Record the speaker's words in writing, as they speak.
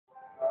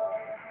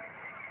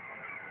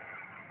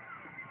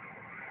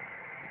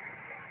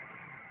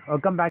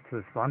Welcome back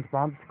to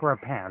SpongeBob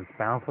SquarePants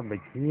Battle for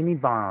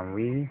Bikini Bottom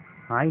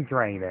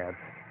Rehydrated.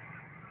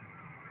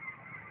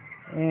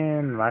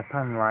 And last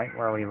time, right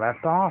where we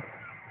left off,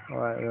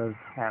 was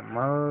at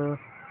Lair,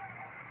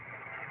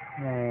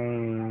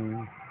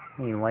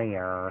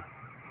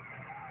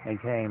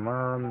 aka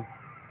Man's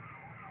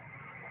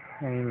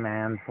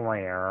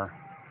Lair.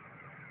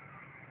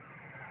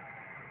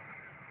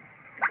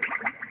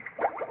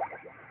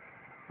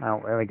 I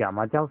don't really got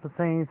much else to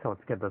say, so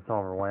let's get this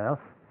over with.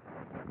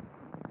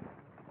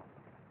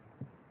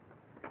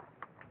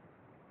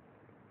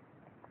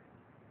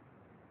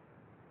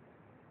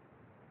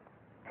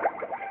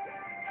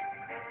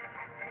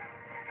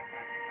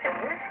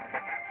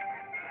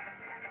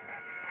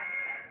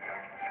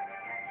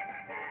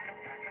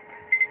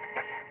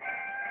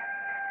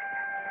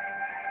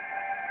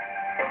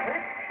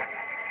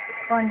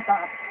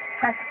 SpongeBob,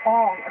 press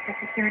all of the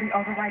security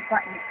override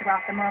buttons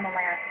throughout the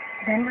Lair.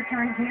 Then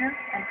return here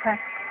and press...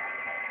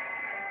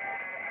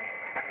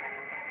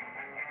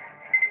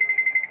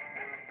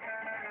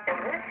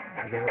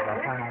 I give it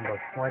the final the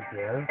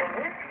switches.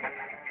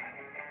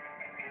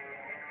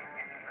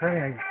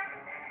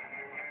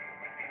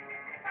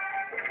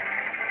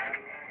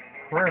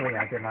 Clearly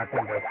I did not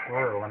think this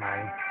through when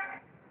I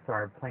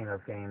started playing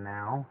this game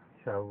now.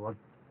 Should have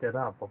looked it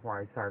up before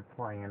I started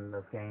playing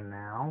this game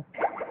now.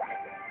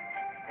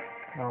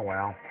 Oh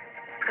well.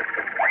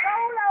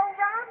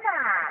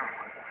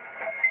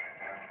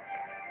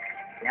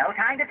 No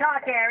time to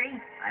talk,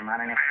 Harry. I'm on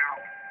an...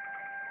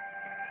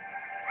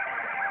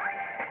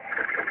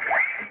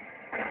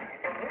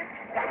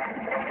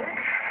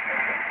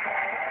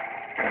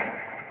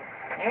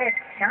 It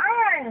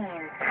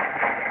shines.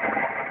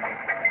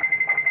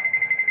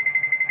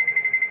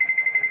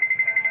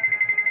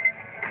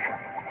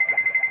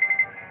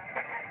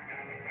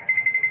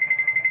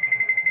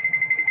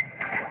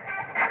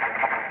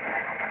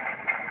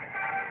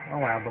 Oh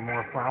well, the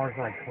more flowers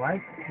I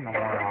collect, the more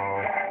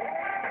I'll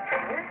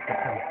get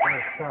some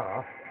cool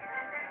stuff.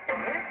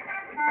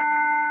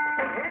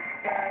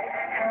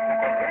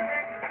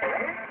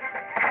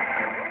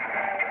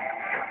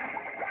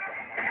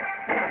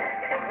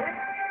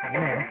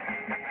 Yeah.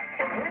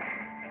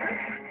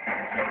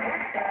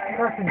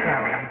 Fortune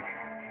telling.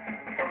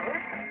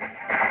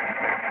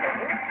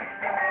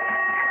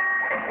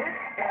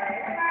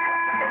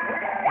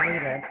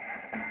 Read it.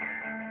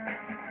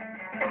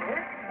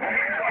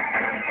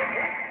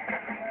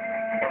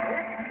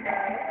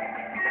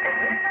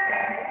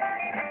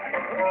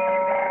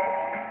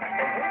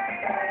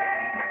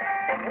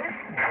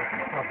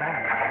 Not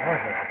bad,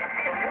 was it?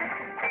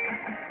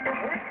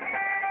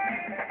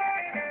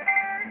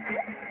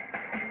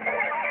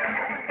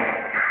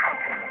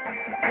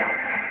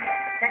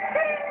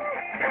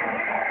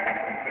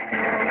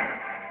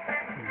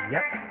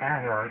 Yep, that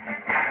hurt.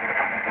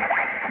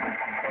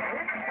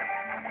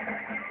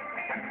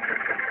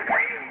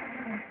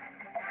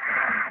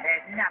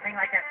 There's nothing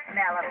like the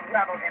smell of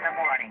bubbles in the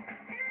morning.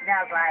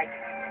 Smells like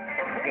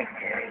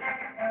victory.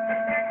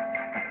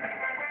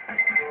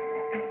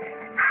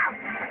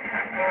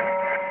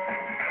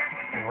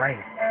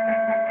 Great.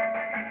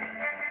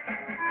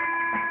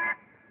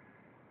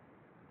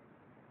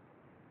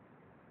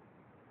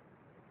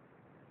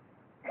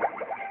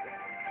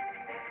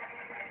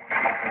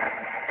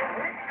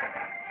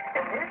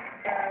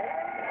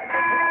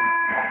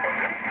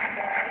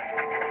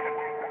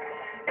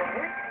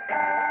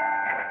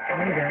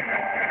 Made it.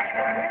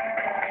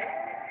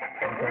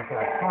 I guess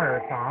that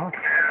fire off.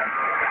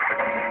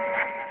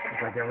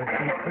 Looks like there was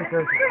deep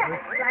creatures.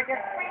 Like a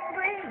spring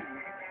breeze.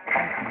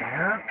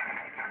 Yeah.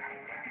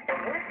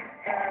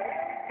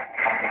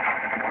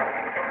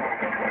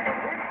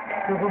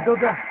 Go, go, go,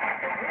 go.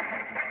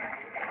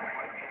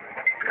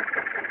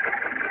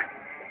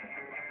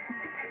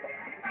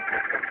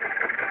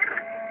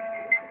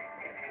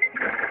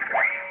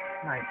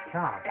 Nice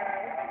shot.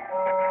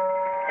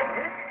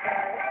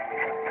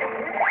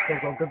 Go,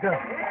 go, go, go.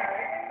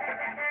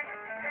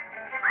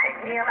 I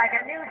feel like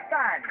a new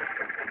sun.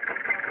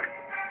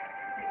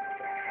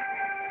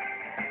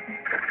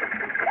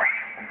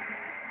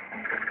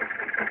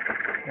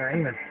 Your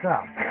aim is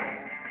stuck.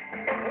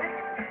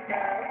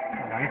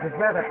 Mine's is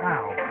better.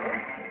 Ow.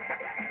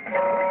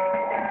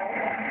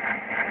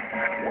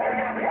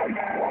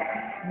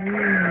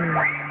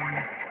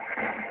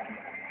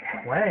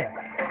 Wet.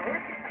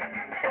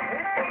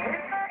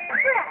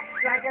 Fresh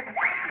like a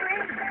spring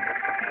breeze.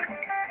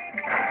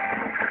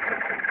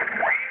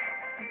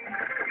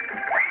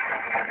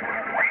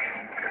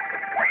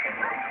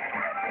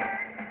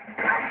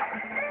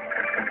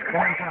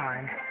 One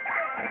time.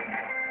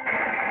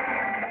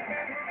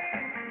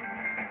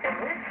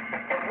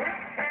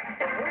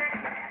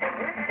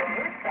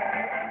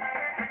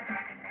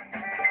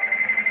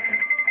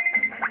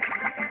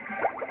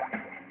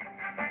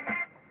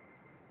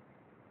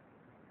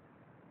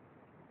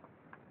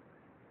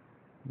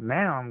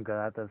 Now I'm good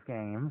at this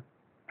game.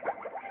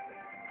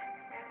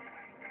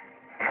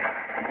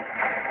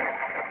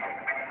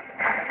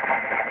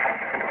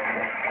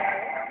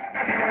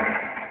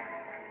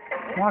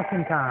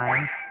 Washing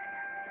time.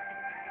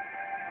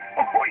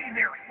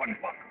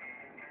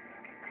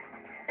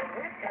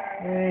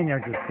 And you're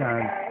just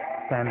gonna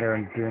stand there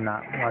and do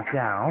not watch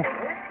out.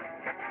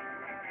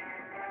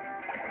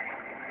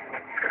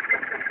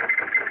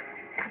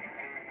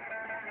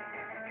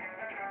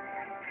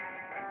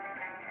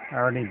 I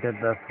already did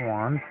this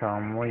one, so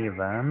I'm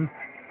leaving.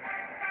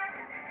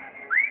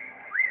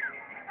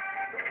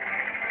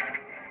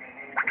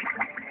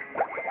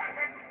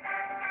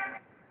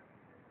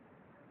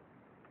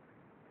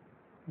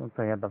 Looks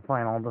like I have to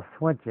find all the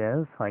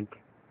switches, like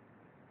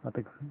what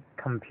the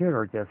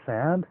computer just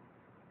said.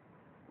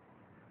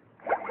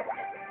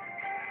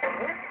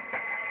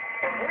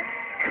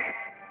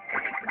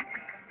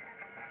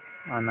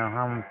 I don't know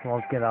how I'm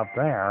supposed to get up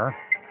there.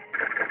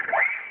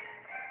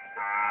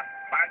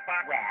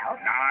 SpongeBob, well,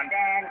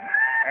 then,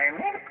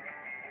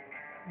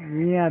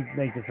 Yeah,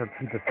 they just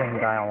repeat the same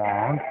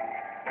dialogue.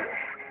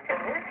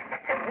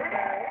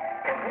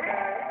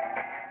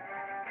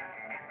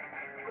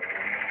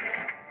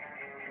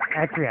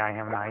 Actually, I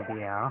have an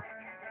idea.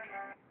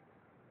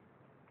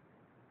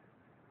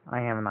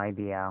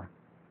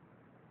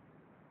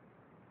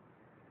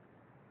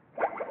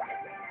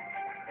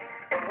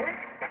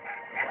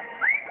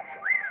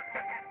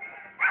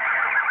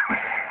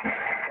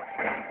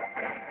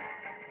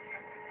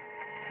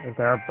 Is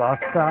there a bus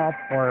stop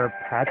where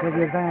Patrick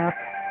is at?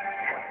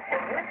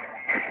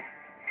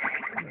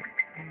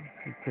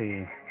 Let's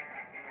see.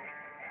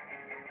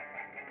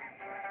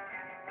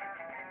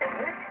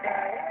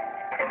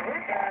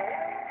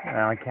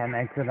 Well, I can't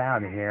exit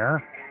out of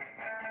here.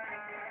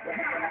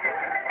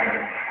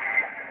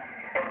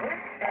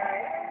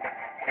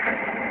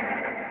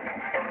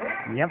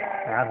 Yep,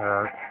 that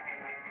hurt.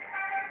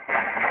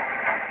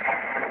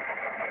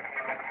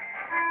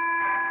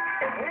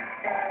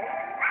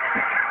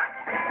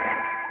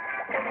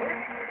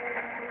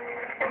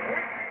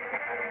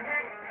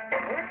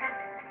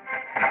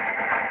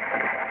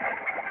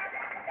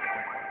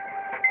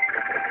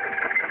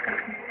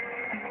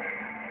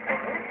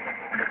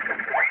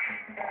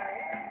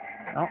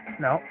 Oh,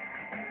 no.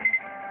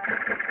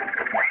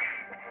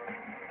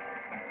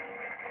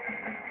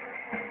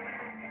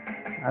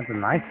 That's a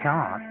nice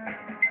shot.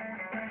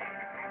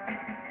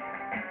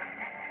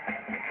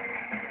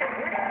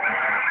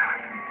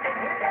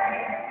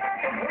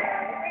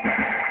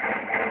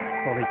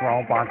 So these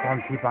robots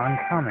won't keep on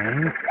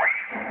coming.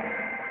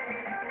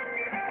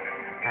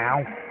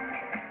 Ow.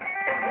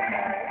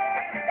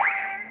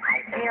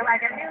 I feel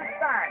like a new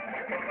sponge.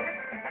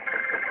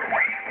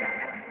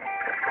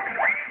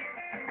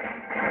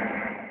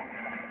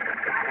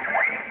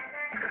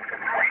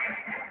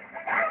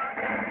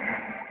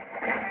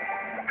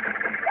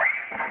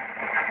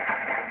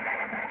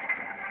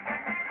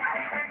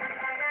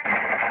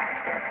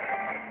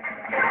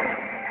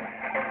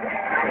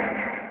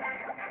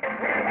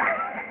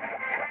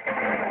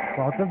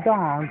 Lots of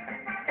dogs.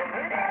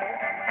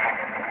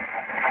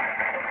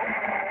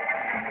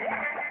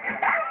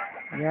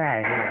 Yeah,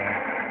 here.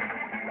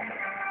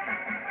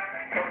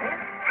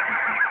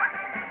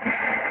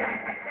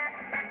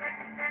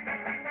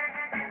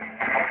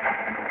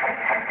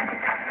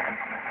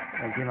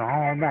 They give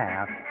all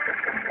that.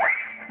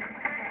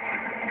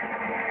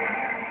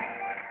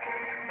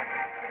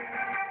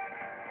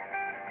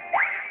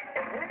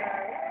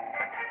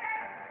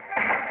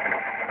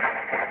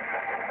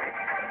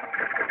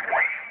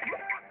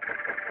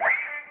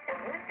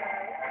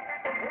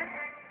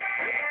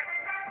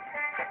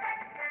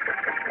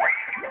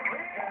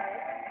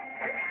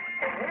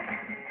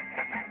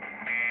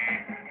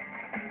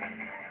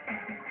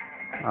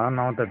 I don't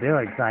know what to do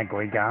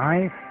exactly,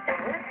 guys.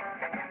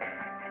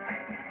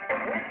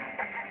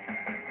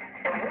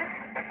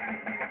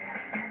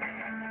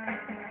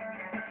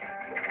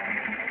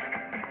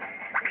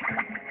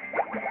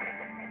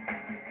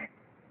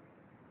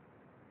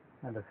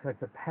 I had to switch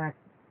to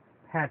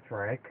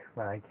Patrick,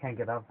 but I can't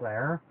get up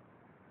there.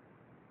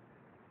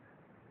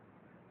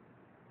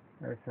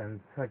 There's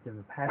some switching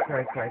to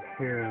Patrick right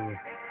to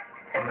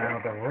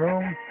another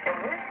room.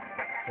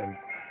 And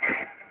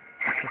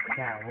just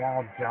can't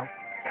wall jump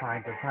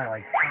trying to find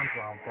like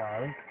SpongeBob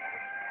does.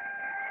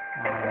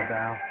 I don't know what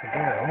else to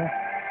do.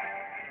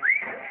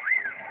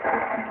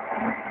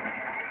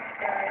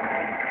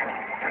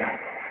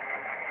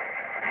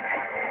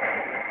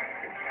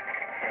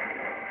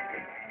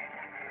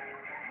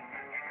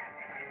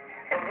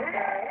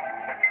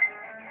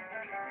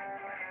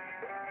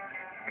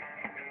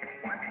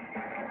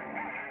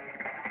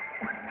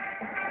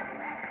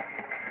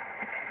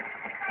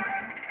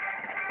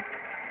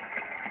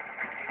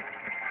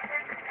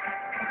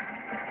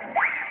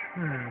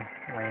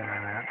 Wait a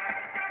minute.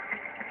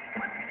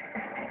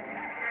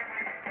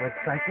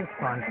 Looks like it's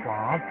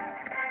SpongeBob.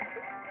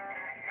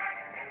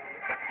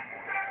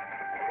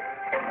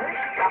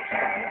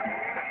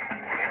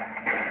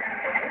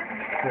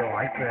 Do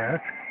like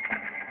this.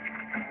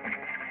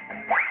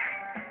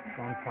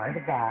 Go inside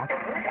the box.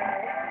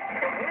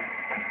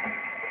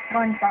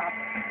 SpongeBob,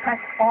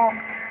 press off.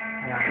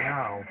 Yeah, I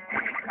know.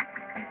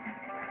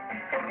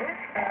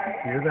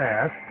 Do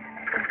this.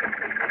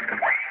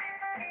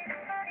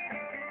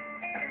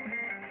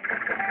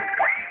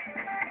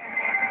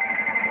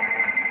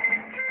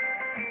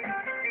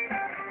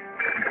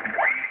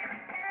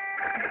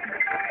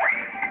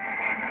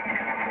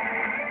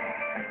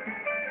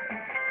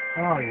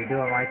 Oh, you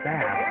do it like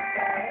that.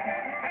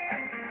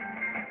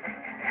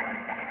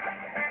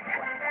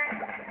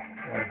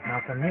 There's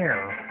nothing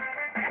here.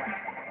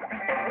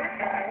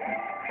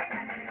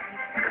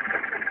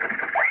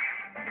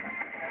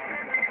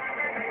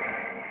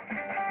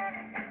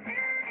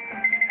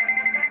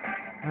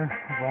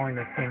 If only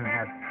this game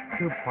had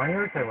 2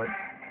 players, it would.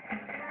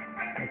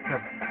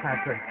 Except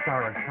Patrick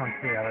Star comes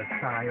to the other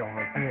side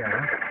over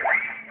here.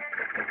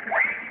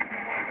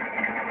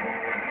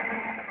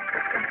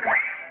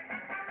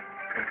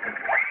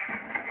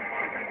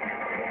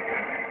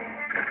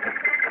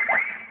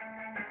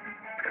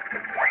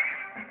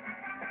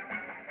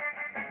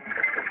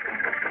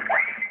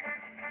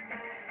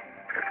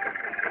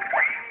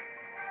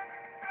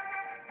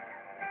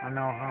 I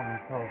know how I'm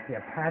supposed to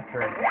get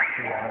Patrick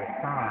to the other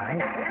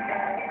side.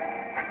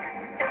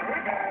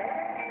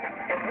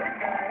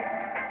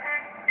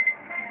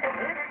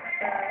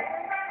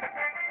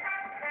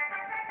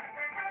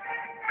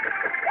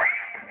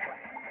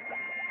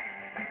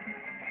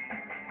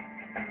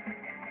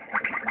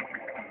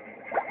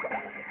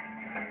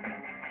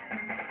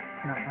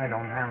 No, I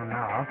don't have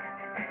enough.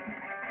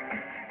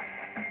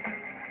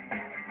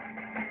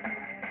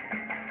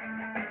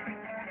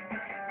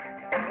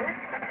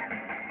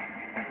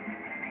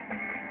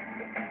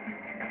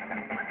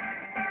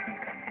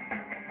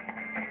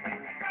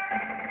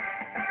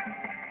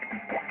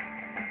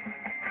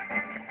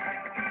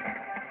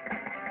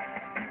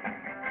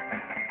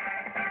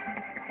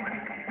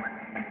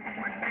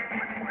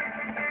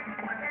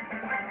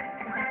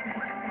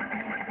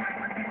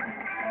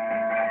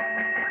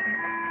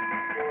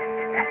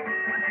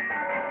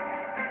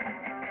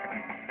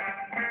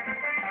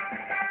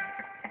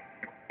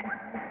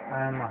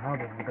 I don't know how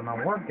this is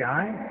gonna work,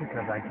 guys,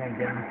 because I can't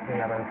get into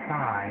the other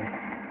side.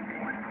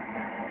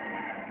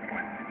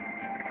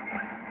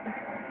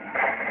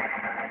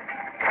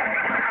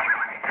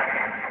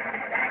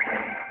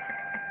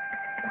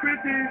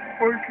 Pretty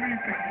for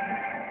sleeping.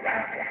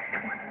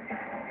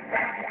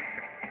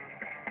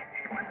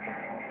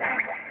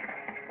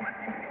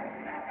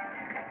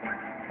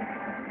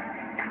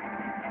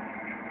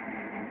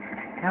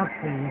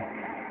 Ouchie.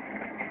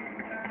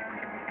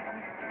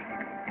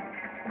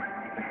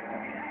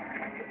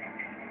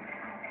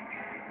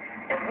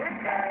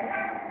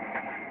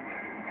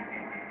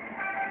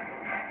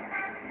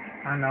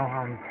 I know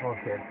how I'm supposed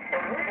to get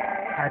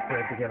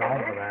Patrick to get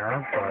over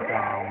there, but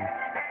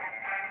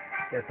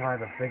guess I have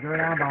to figure it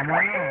out on my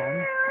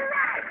own.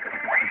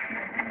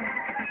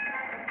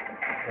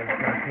 It's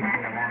gonna take me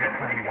a long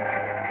time to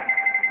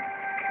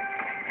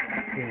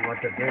see what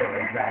to do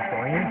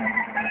exactly.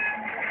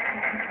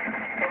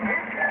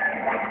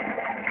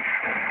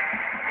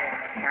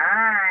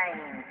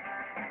 Nine.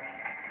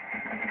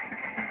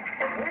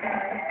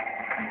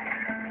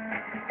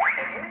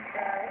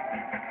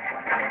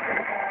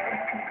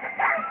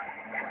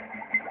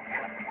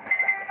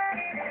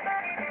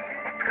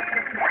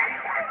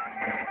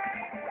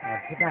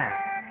 Look at that.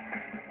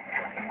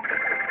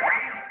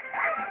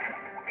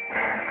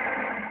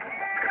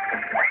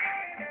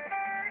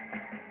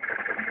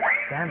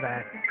 Stand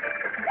back.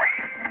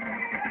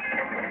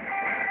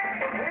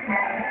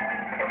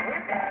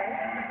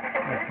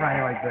 Let's try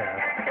it like this.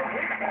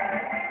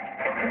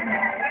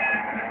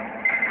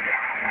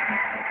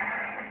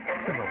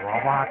 Stupid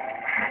robot.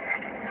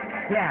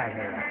 Get out of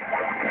here.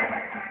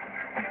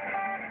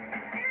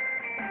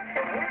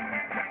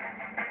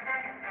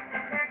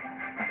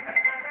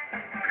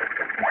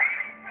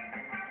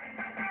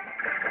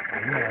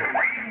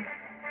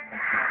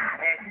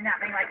 There's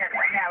nothing like the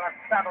smell of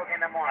bubbles in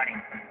the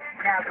morning.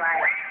 Smells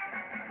like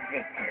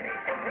victory.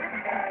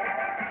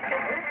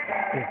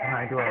 See, can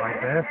I do it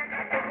like this?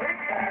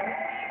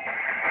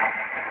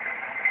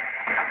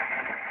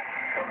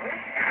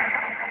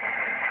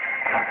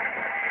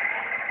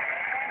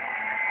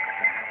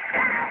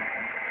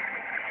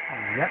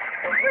 Yep.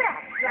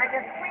 Fresh like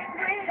a spring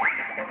breeze.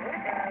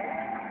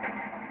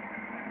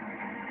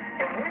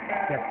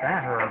 Guess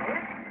that hurt.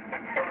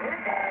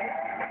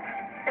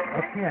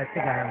 Okay, I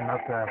think I have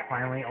enough to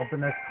finally open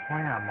this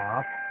clam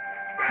up.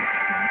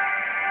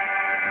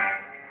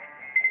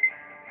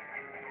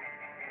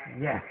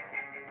 Yes.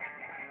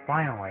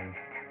 Finally.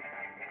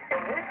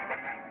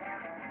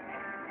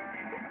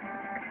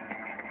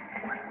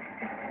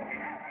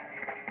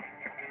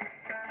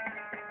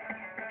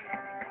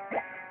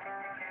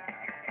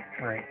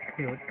 Alright,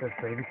 see what this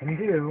baby can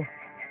do.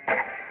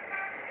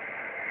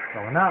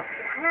 Going up.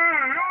 Hey,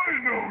 I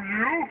know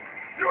you.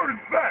 You're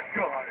that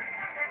guy.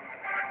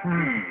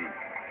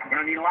 We're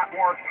going to need a lot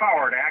more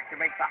power to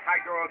activate the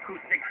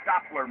hydroacoustic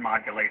Doppler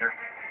modulator.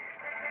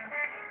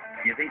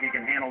 You think you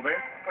can handle this?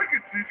 I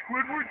can see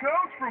Squidward's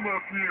house from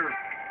up here.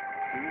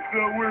 He's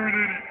not wearing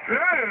any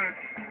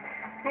pants.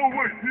 Oh,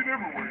 wait, he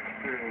never wears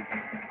pants.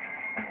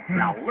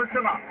 Now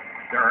listen up.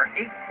 There are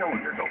 8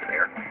 cylinders over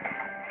there.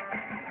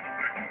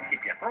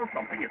 If you throw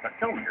something at the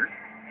cylinders,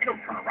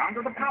 it'll turn around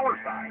to the power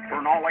side.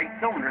 Turn all 8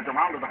 cylinders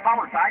around to the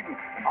power side, and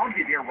I'll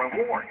give you a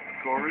reward.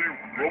 Sorry,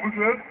 what was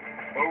that?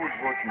 I was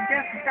watching.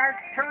 Just start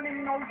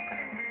turning those.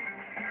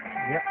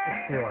 Yep,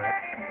 let's do it.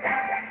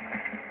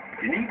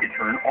 You need to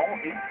turn all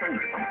 8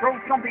 cylinders. Throw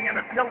something at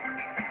a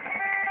cylinder.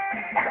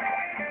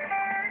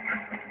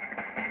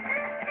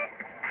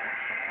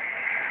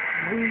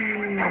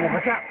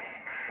 Watch out!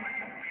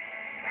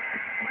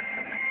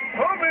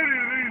 How many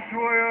of these do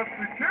I have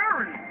to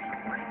carry?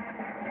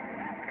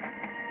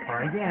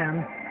 Try again.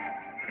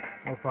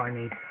 Also, I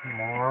need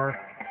more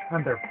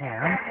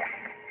underpants.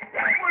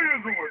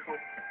 Where's the whistle?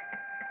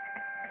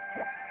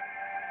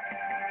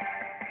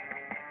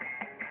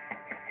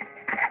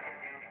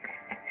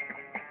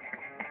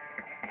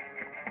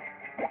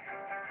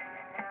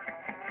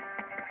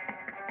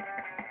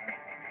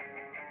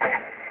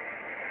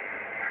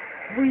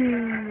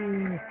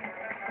 Whee!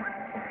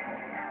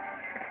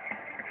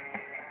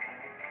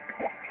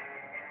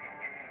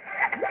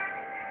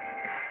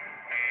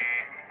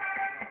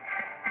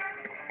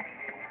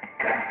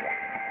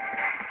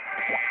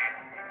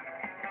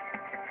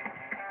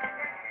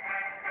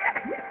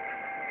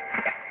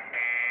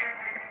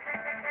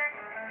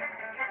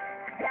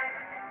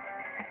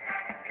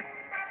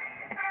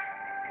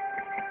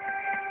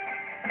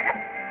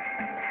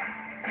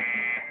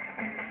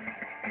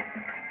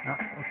 Oh,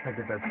 looks like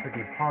it's a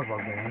tricky puzzle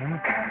game.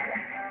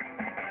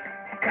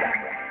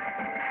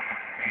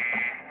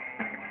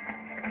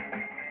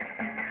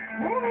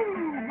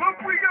 Woo! Up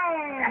we go!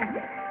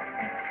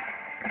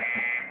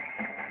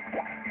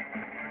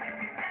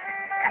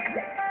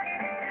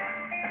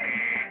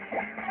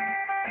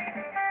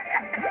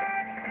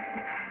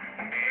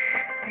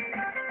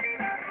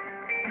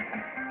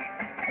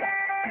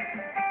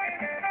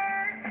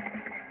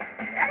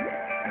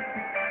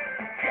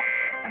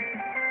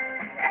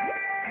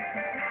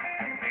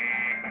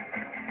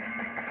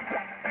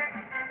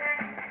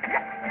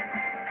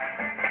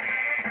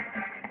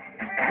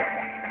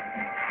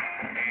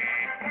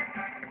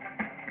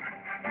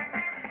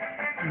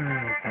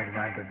 Looks like I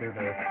have to do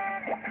this.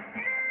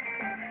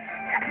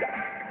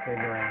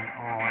 Figuring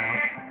all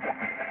out.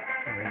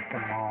 Erase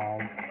them all.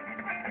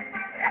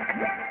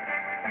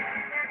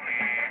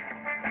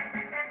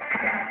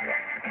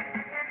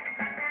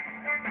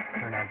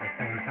 Turn at the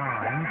same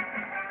time.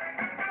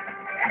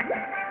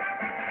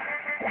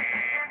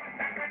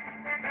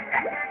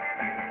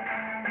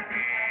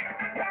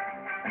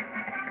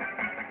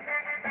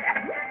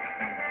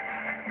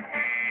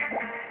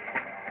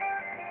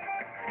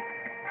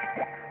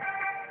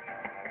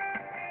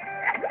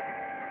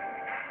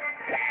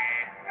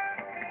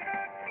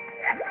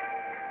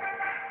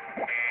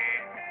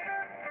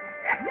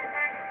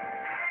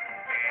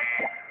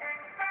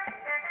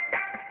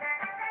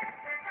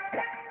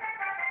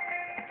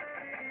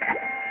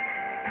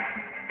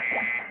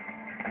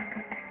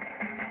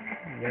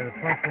 Yeah, this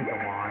might take a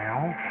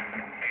while.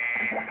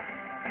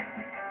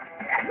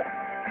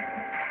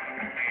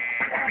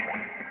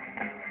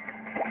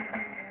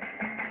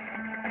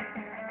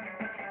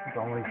 It's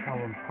always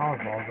solving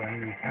puzzles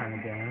in these kind of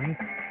games.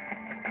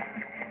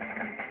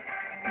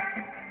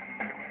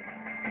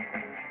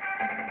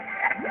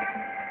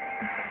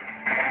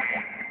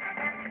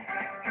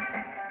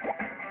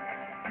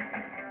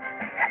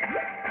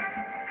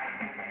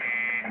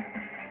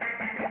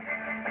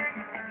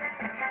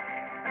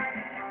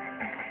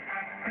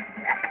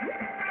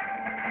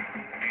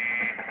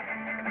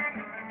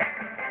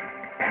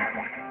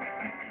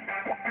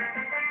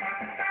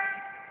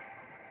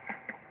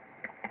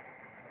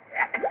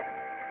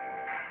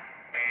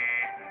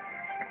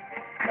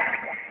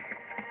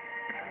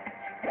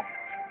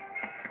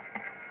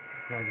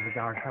 Like we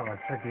got ourselves a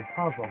tricky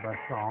puzzle to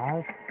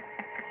solve.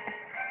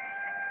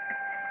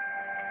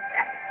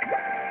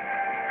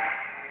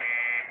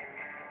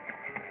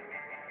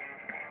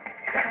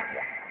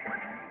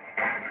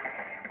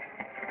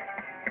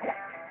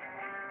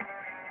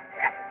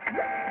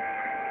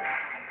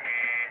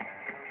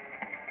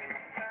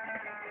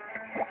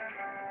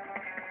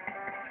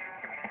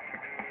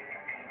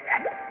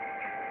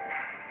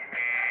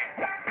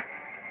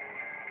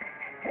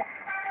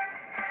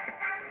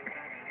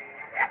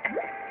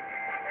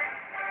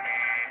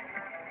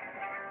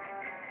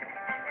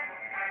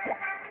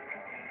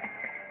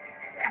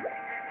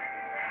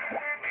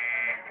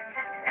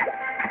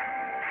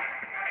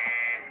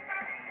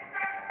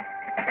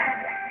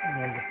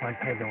 And just might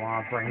take a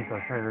while for brains to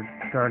figure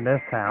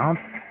this out.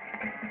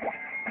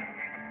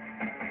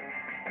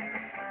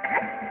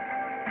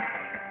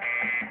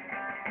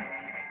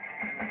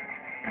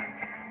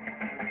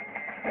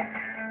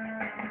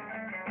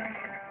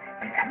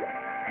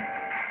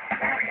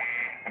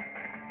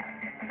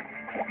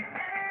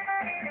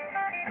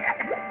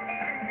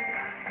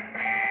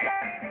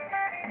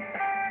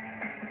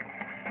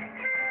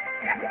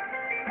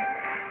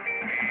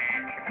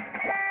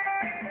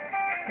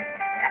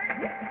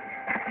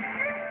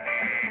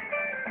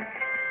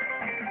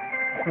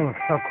 Ooh,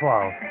 so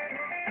close.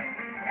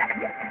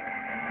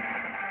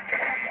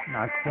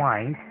 Not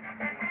quite.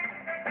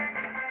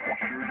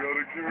 Sure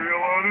gotta carry a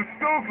lot of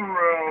stuff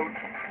around.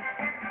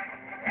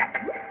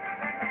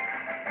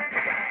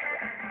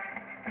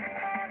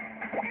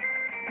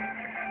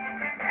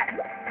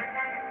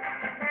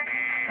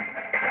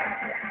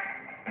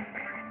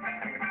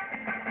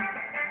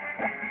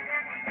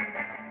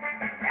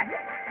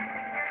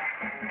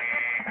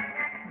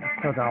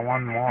 Still got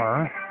one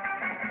more.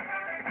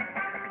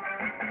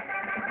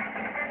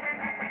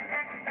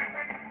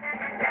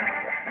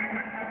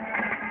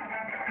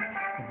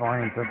 If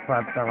only just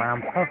swept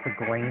around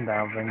perfectly,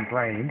 that would have been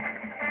great.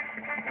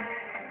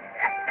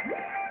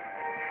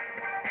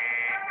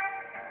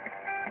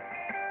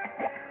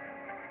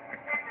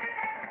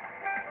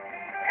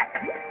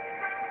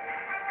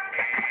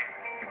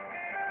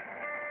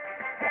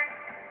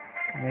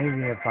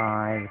 Maybe if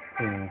I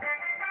see.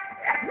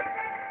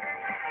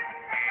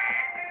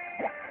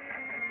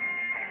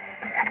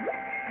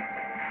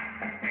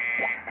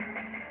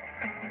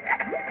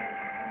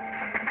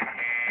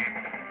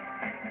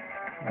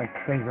 Like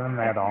things in the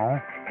middle.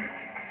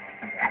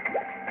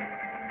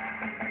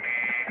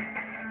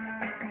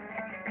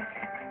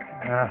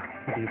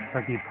 These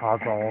tricky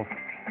puzzles.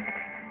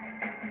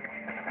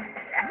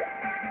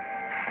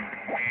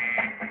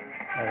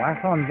 The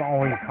last one's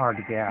always hard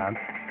to get.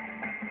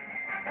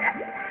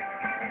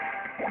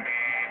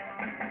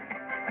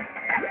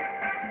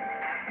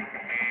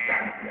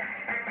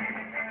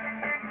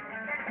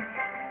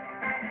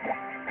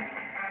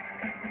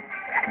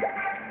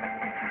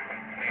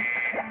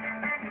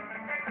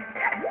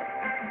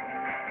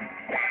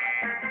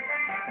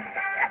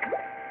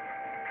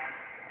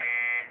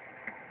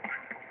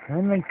 Can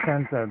it make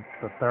sense that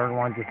the third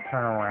one just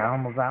turn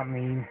around without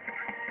me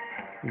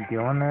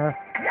doing this?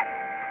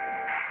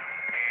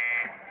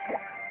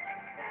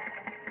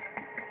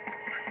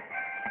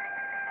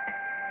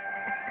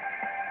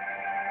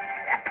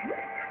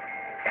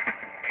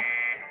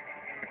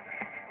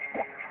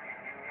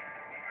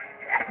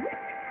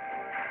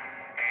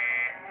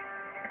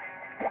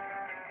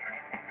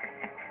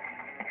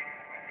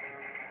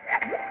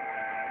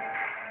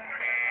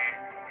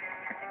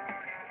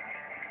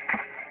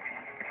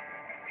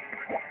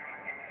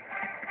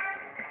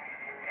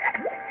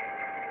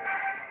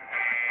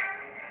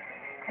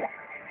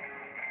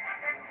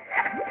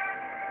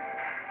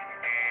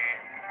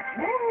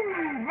 Woo!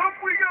 Up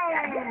we go!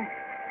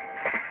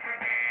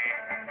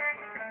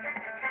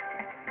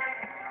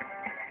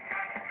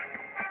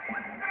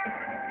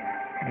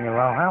 Need a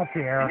little help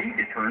here. You need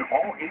to turn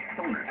all 8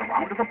 cylinders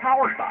around to the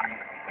power side.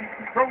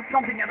 Throw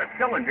something at a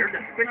cylinder to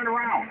spin it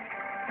around.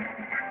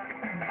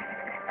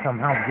 Some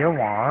help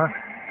you are.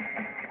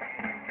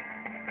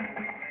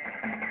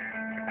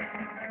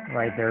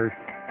 Right, there's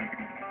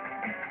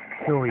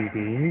 2 of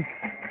these.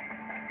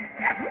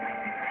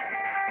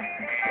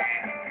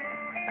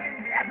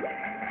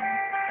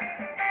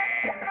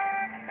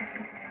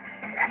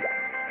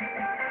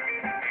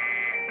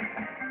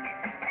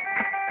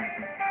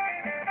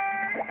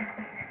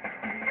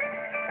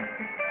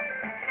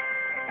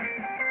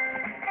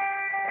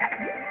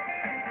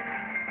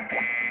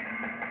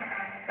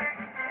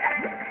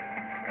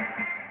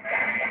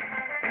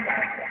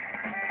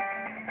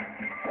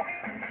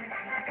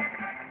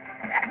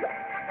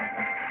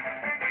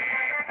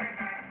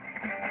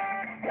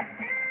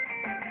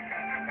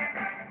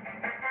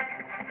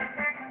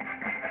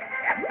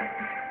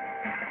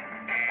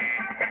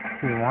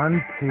 See,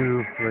 1,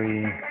 2,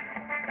 3.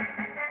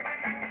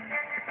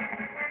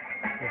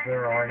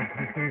 They're already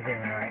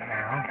confusing right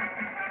now.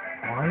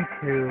 1,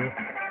 2,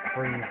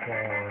 3,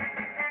 4.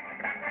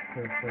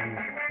 2, 3,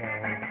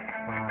 4,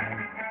 5,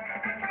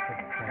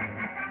 6, 7.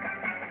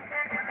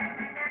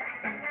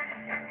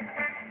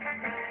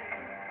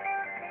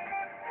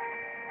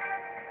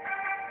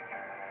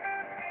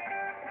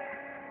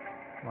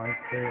 One,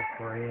 two,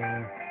 three.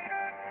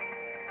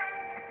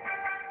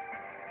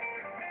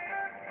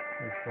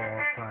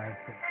 4, 5,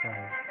 6, 7,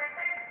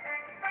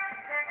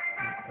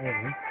 8.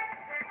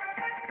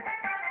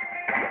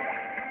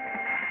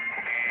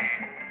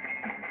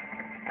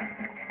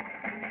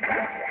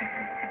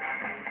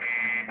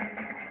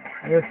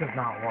 This is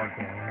not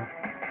working.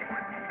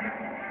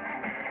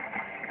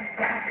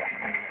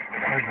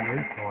 It's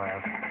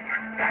useless.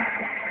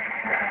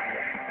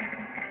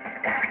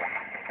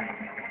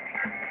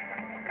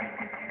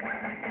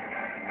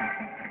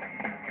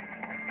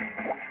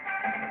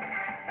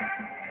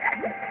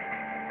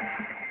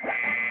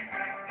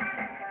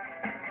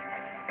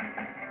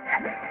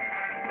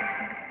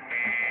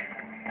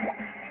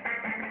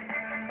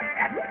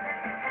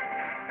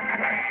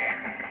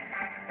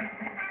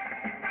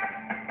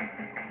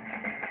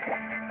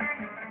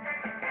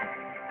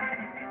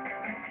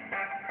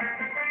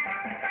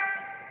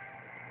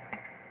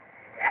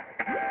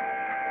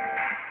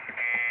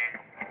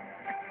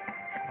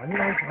 Why do you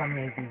always want to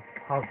make these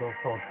puzzles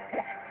so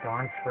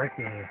darn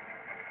tricky?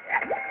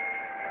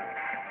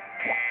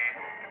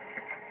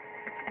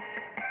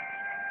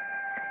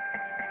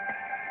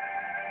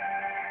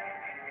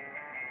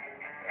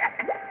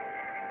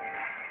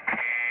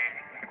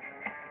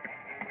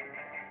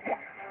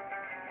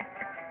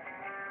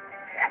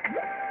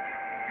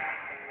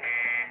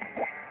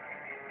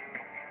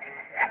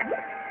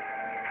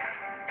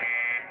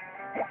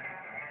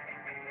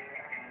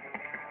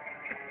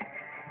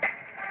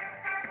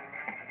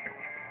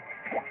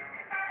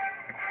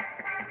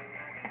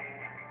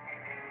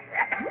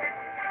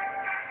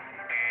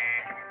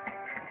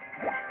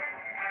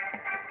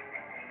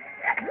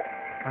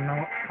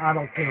 I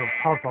don't see a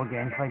puzzle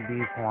game like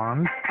these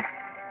ones.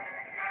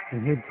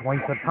 It's a huge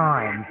waste of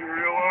time.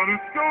 Carry a lot of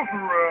stuff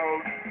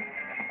around.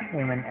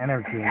 Even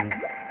energy.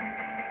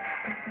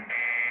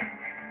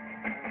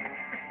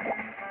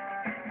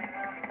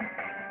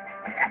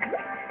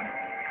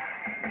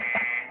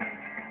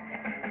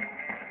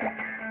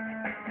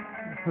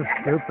 This is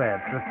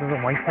stupid. This is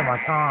a waste of my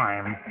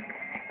time.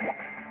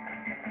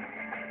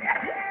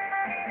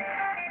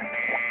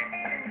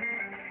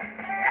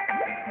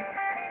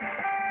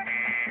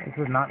 This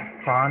is not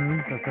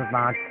fun. This is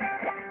not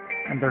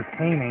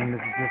entertaining.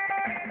 This is just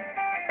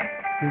a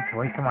huge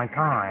waste of my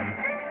time.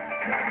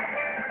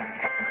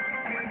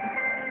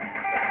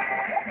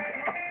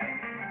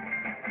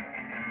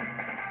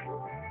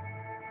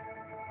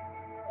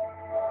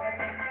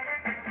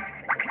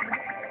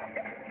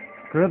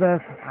 Screw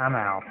this. I'm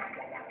out.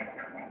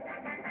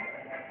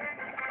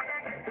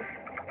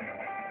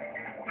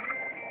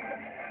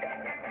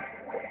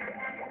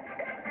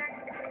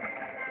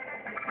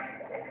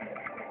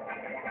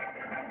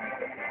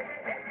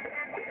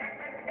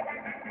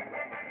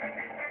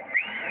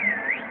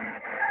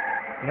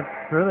 Yep,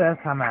 screw this,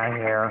 I'm out of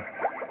here.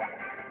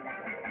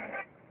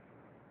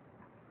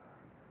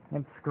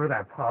 Yep, screw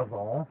that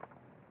puzzle.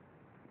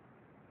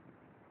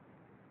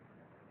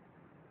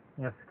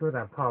 Yep, screw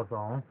that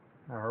puzzle.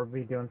 We'll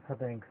be doing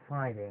something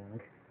exciting.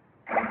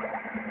 Yeah,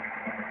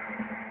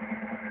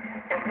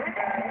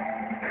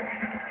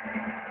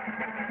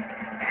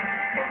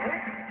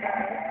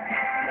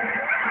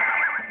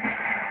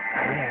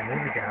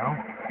 there we go.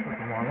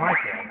 Looking more like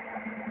it.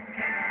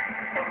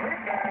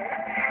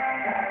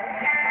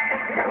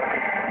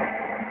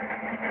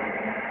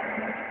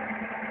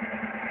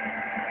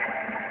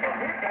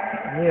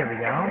 There we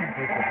go.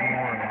 This is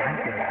more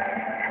like it.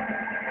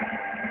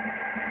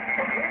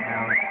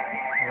 Now,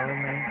 low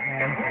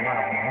maintenance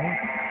level.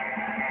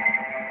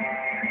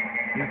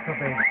 Do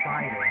something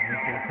exciting.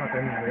 Do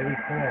something really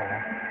cool.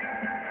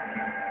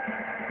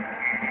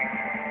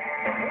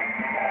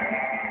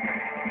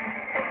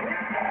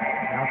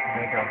 Now to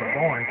make out the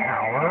bowling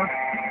tower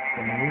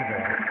and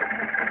music.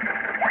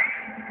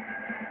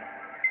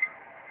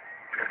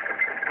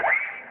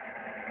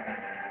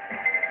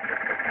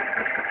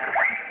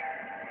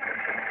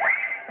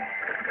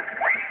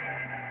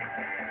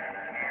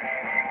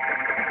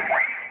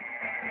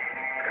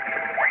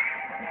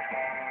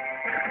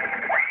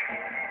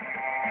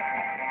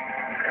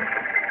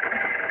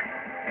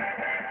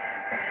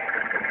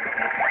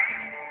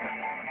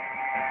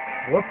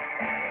 Whoops.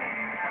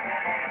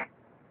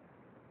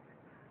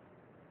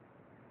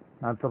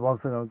 Not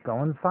supposed to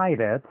go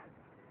inside it.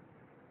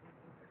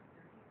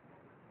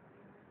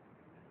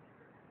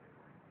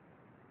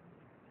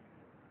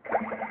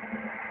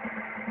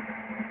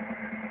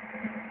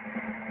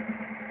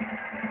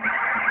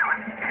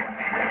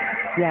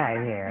 Get out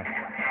of here.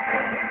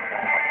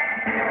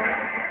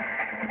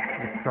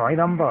 Destroy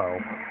them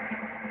both.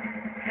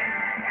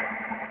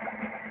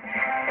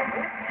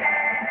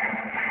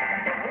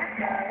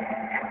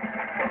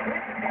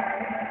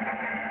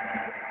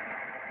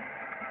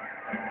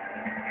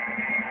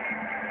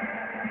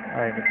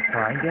 Alright, let's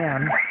try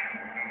again.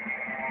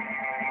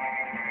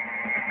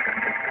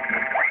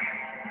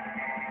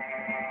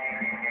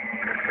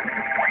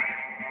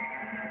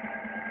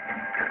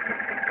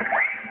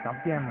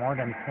 Don't get more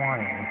than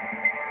 20.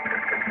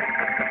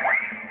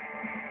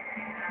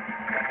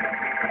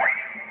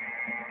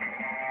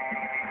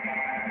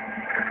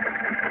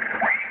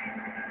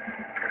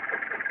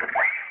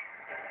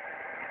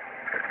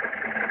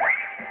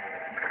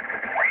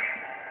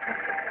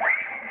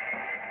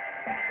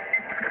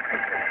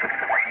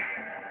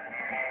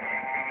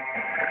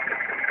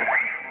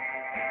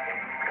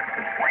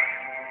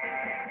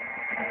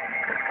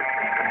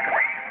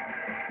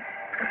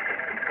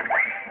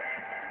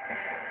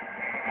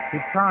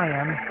 Keep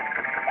trying.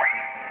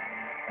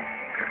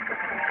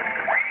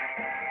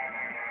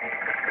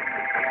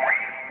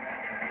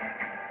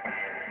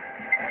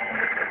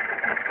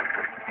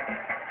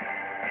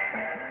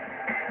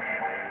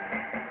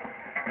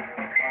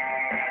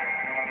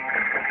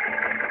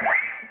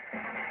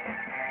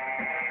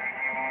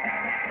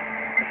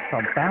 So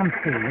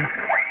bouncy.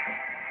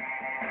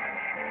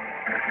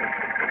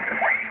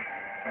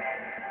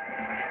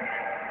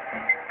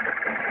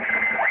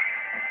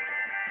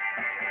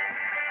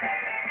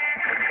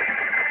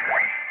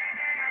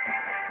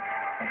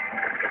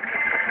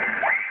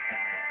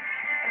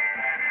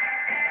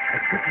 I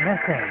keep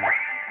missing.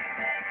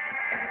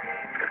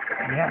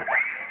 Yes.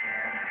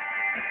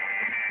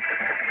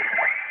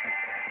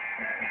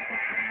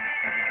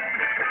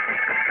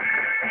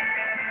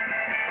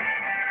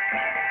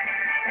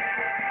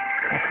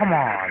 Oh, come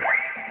on.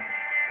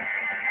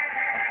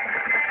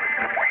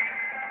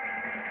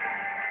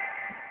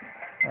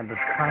 And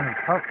it's kind of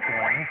tough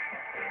thing.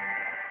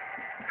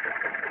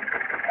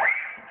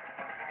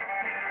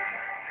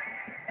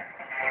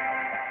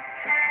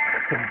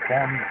 Some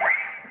bomb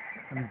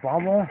and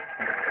bubble.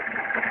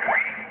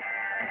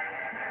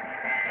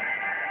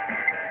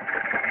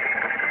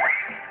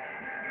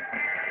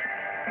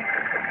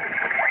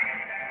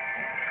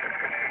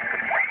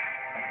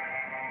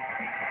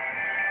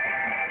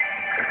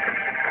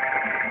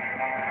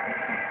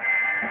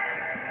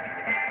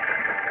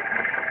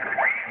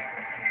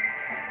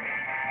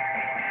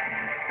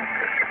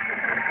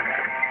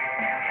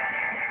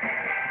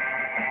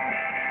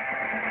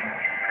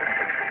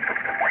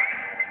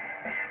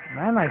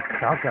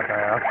 I'll get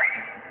there.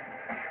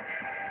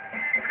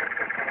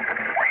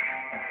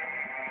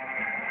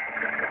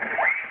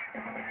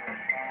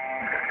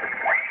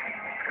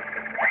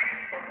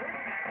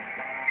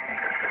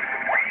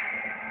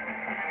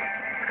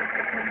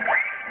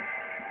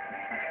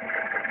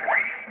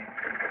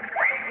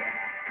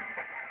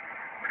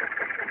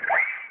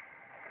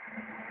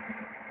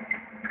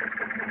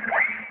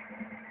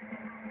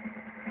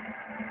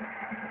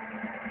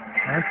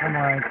 I'm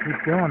gonna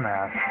keep doing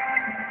that.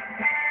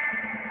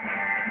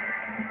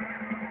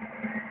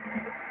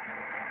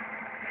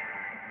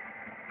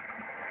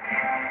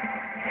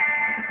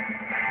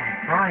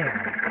 I'm trying.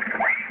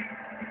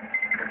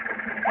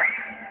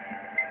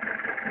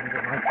 I'm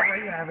getting my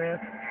way at it.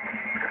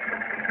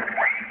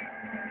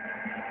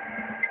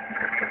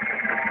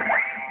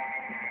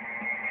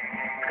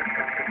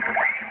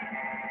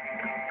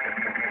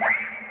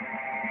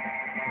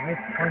 Nice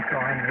point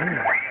I need.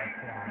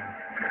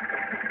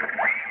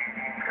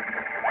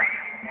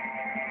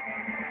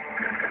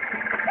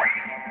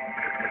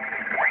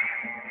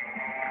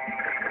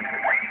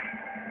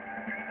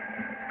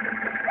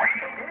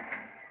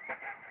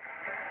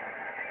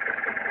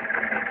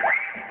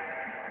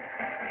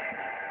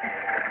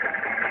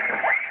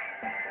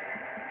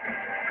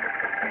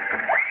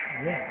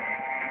 Yeah.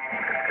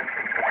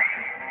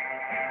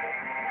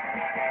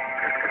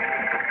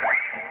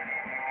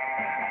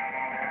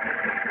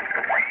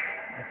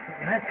 That's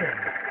missing.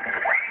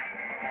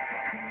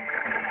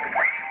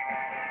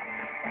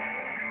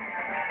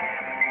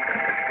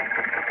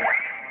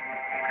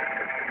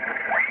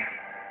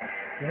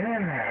 Get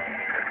in there.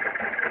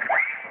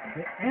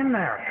 Get in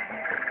there.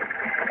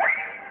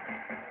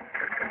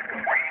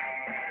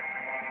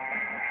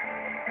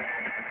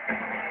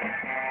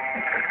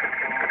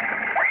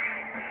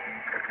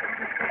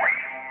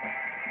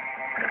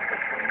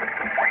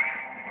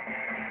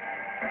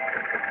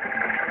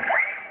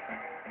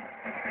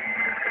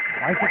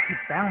 Why does it keep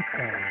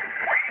bouncing?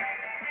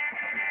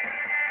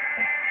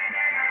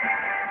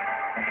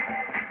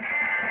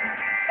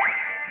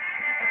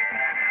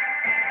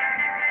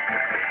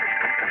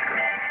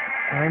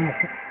 How many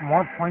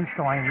more points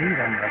do I need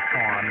in this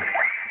one?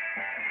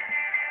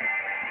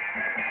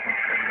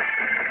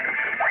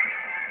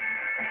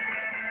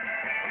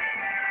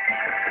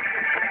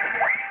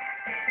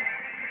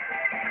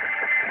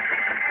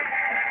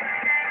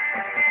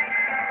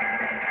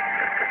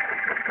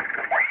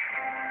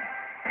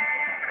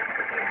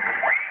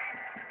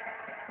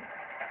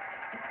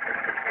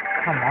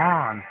 Come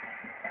on.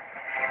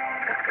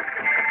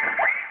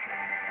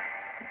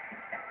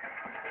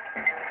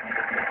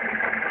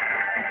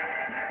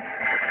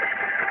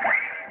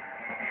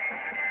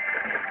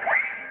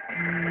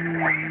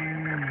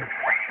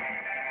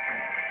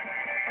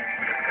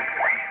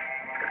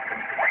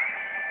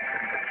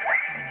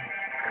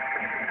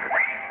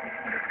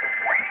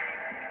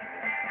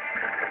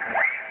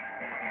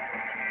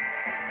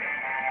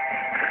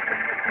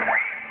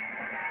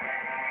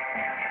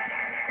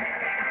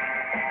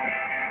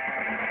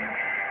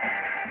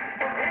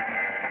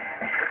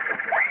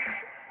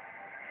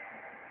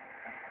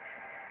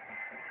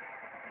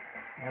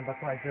 And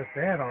that's what I just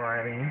did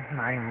already.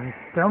 I'm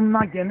still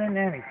not getting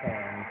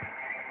anything.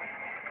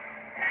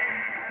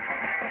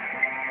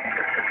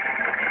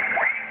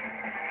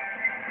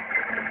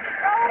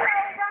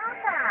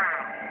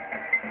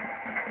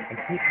 I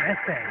keep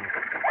missing.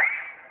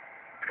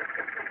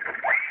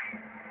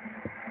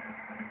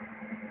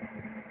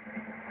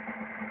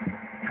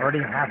 Already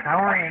half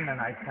hour in and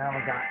I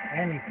haven't got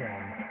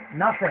anything.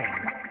 Nothing.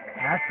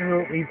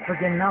 Absolutely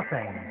friggin'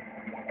 nothing.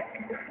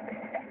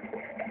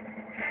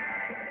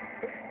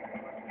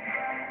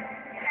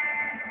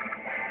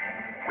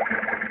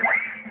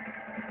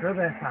 Screw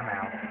this, I'm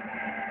out.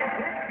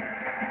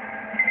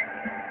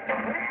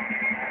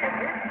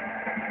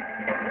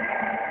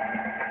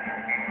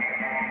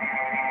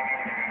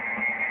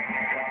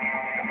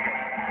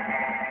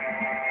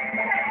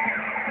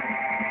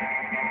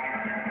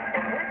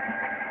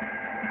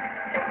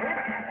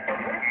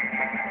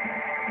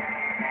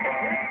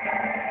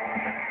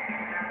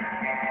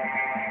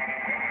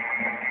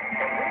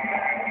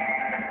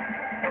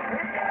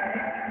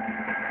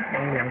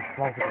 Maybe I'm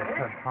supposed to get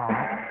to the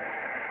top.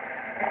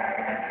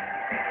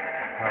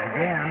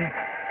 Again.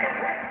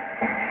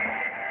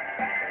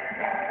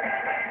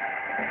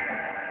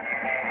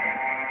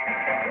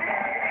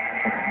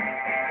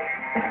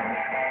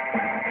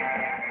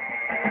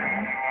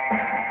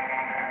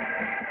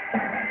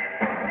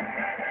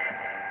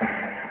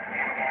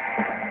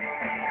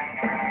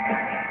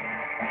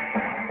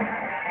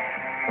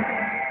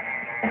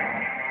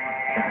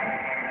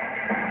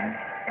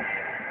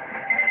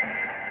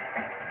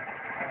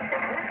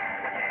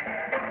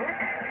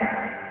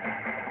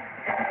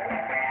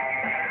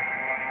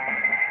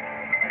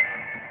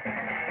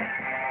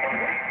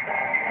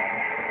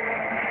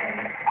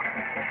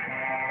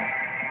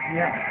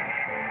 Yes,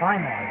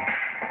 finally.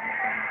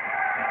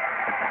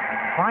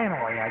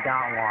 Finally, I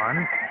got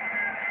one.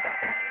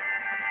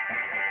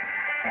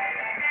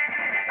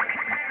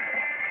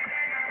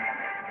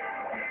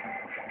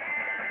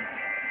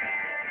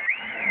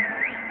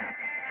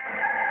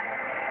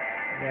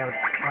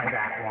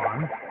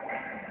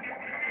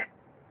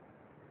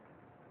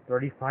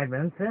 35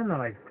 minutes in, and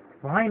I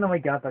finally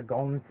got the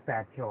golden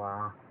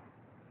spatula.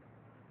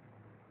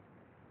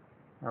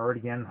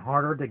 Already getting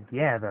harder to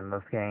get in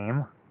this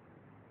game.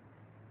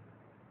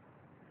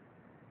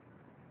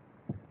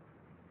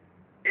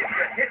 If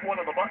you hit one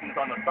of the buttons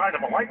on the side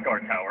of a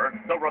lifeguard tower,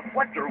 the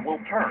reflector will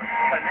turn.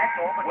 Connect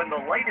all when the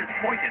light is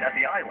pointed at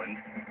the island,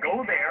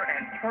 go there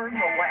and turn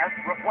the last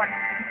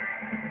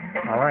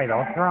reflector. Alright,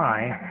 I'll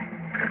try.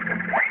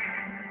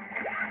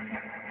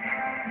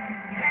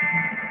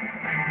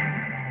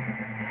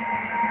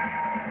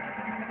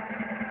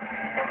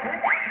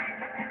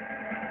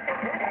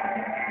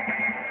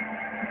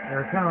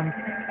 Here it comes.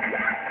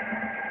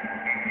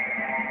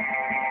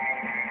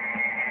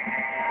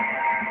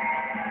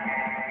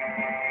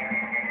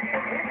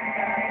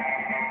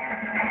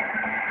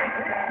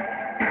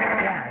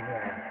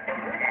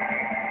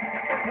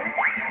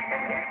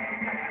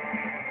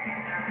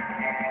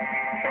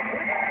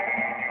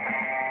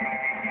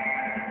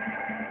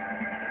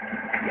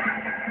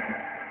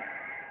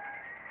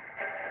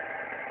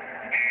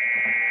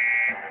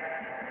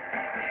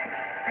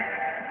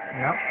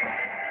 Yep.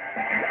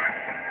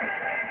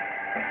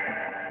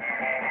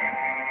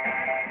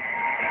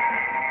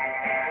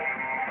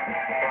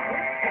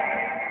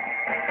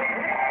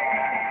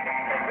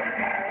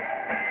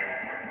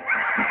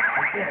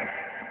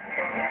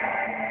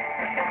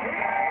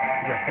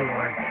 Just see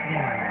where it's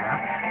aiming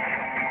at.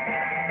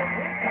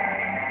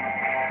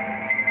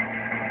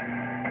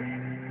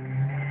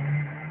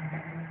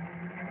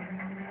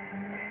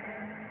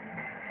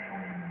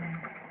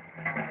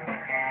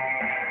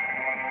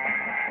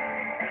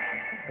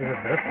 Is it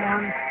this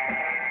one?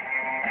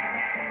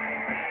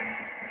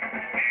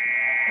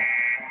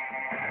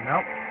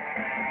 Nope.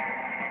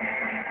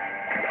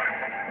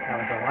 That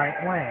was the right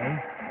way.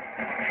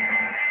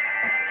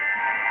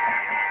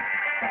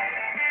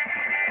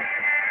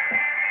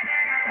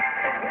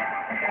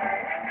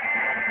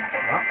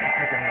 Well, I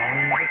think I'm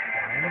going this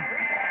time.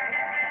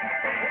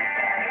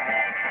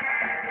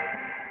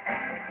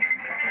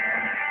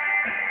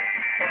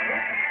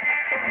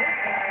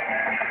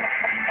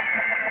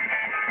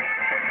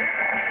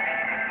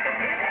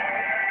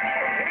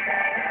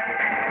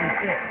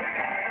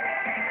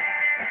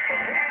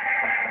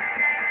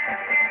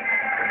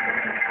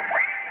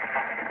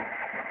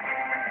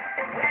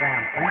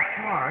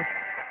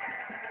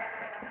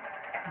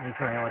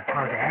 Usually I would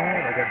target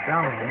it like a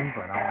dummy,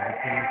 but I'll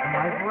actually use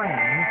my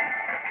brain.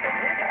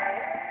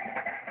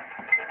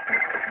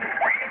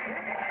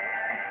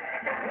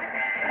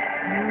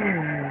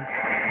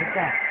 Look at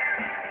that.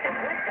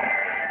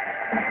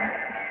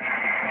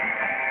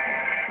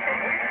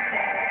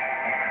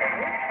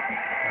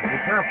 Gotta be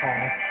careful.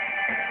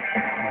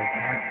 I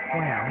can't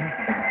swim.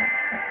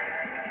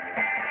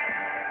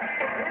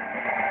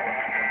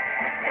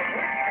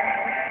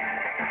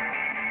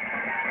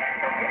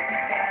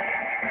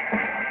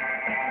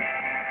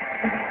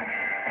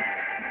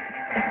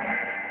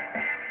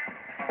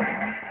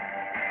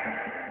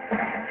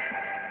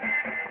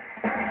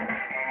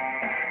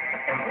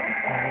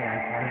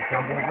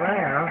 Jump over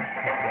there.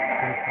 It's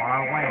too far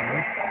away.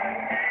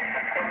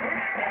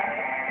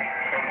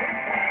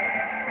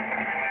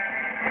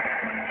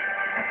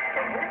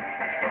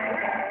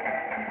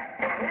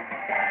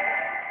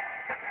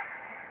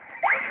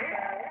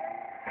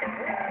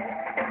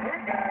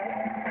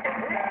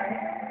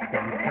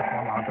 Don't step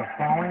on on to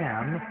fall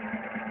in.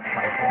 If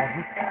I fall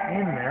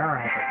in there,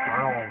 I have to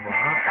start over.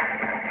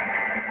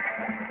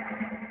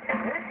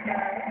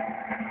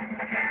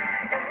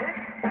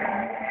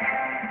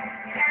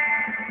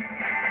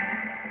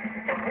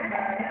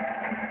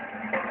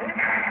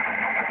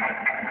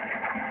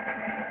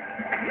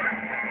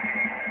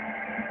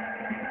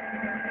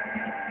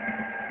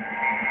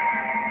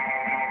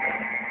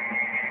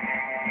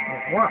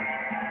 What?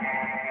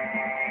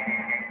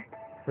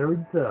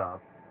 Thirds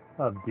up,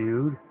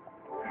 dude.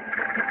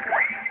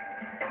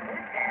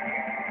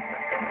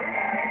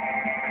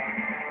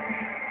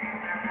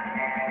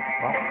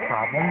 Well,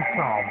 problem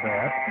solved,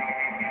 it.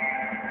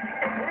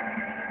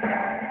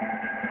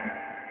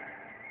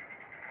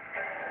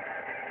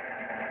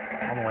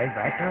 On the way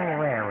back to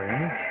Larry.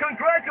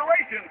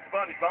 Congratulations,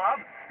 SpongeBob!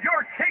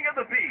 You're king of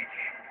the beach!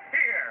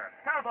 Here,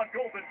 have a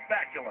golden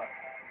spatula.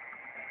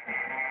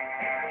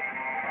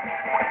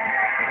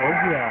 Oh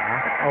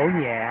yeah, oh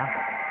yeah.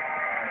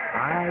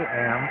 I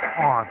am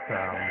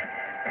awesome.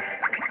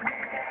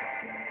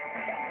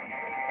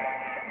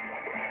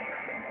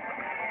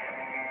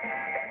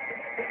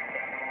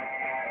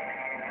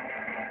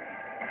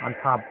 On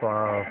top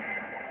of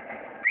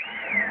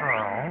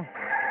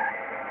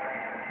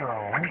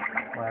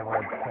whatever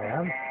it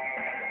said.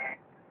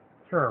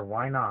 Sure,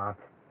 why not?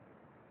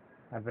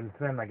 I've been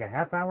spending like a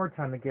half hour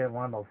trying to get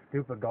one of those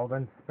stupid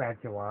golden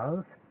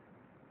spatulas.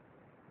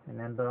 And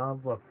ended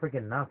up with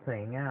freaking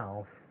nothing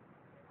else.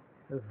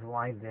 This is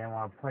why I didn't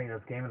want to play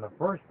this game in the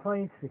first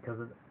place, because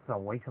it's a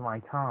waste of my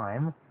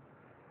time.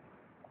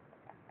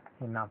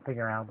 And not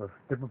figuring out the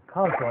stupid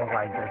puzzles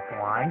I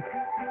dislike.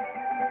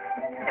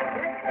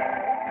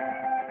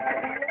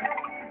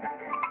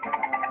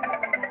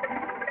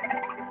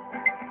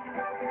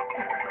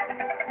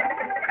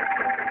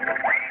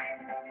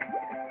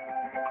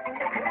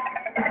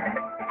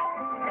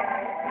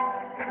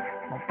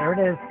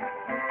 is...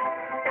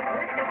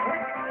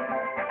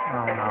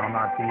 Oh no,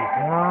 not these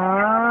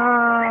ones!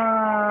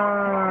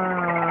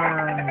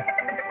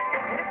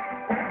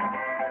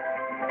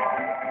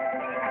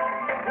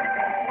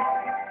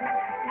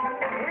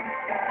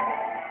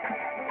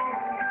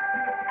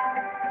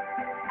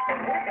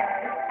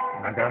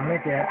 Not gonna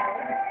make it.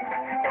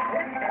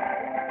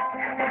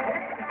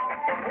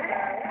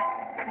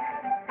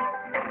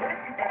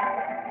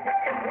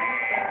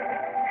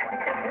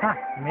 Ha!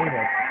 Made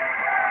it.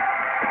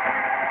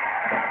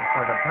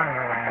 For the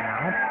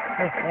turnaround.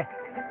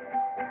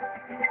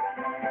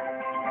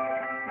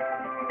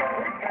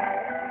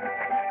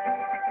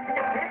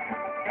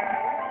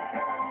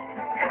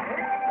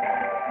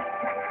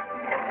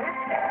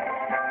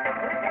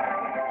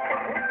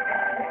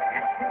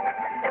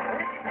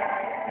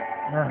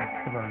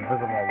 Some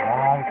invisible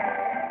walls.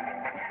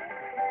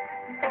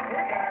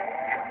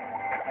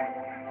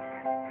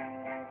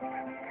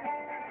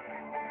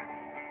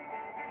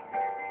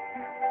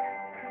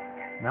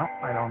 No,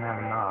 I don't have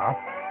enough.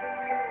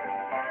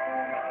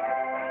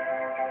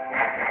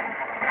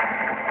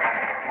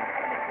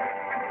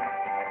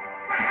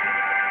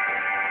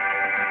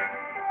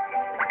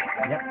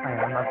 Yep, I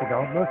have enough to go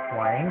this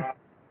way.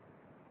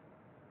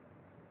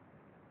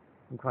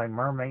 Looks like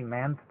Mermaid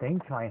Man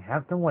stinks, so I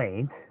have to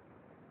wait.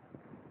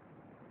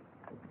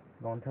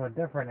 Going to a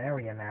different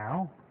area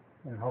now,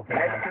 and hopefully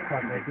I'll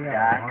stuck with the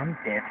other one.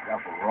 Depths of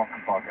rock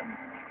bottom,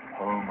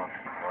 home of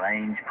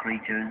strange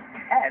creatures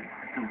and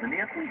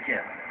souvenir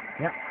features.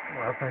 Yep,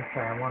 reference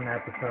to one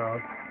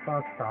episode,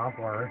 Bus Stop,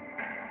 where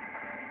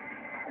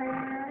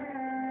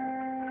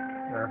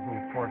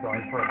he's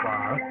going for a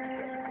bus,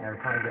 and they're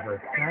trying to get a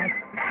snack,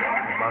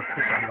 the bus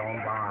keeps on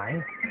going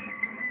by.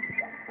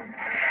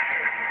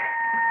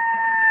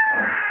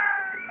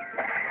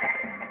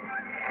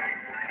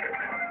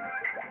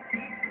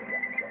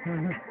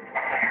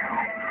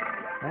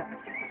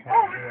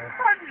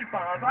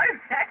 SpongeBob, I'm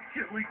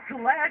actually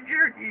glad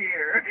you're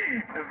here.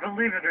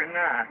 Believe it or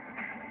not.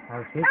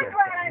 I'm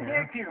glad I'm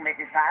here too,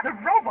 Mrs. Bob. The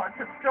robots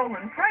have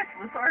stolen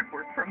priceless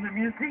artwork from the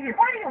museum.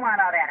 Why do you want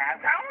all that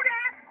art? Don't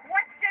ask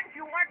questions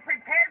you aren't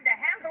prepared to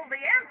handle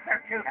the answer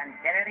to.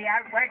 Consider the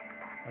artwork.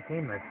 Okay,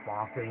 Miss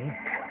Bossy.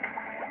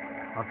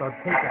 I'll go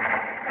take it.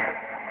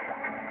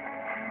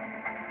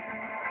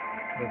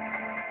 This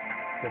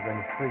is an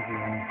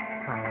freaking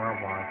tiny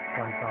robot.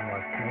 Don't sound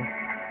like me.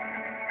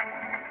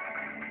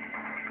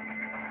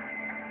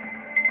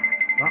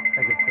 Well,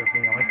 I guess this is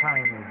the only time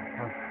it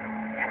comes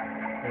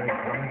really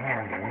come in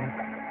handy.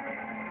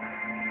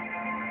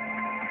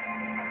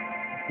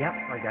 Yep,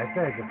 like I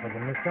said, just like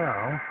in the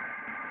show.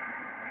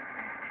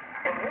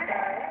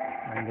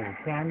 When you get a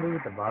candy,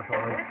 the boss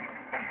always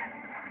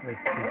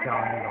keeps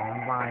on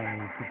going by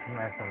and you keep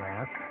messing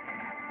with.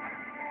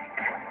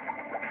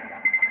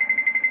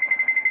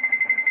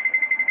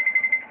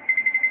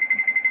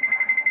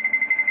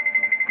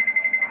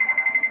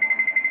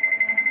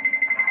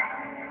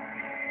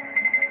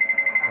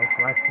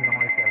 Less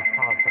noise as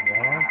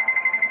possible.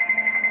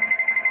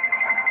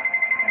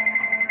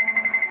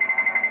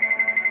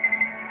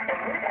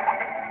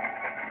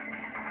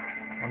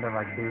 Wonder if I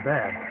can do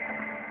that.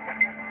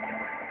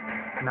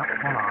 No,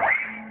 hold on.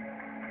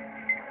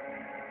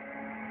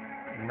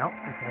 Nope,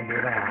 I can't do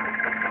that.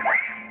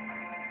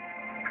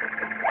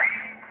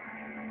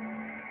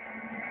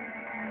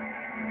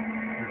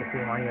 You can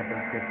see why you have to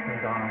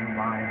just on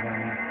by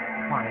him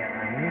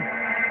quietly.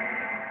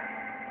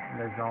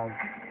 There's no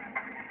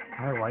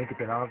way to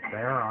get out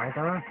there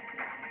either.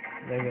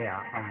 Yeah.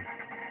 I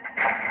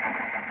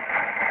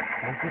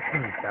just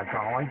sneak. That's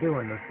all I do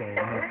in this game.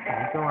 Is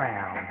sneak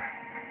around.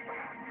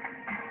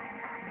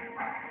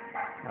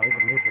 Now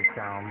the music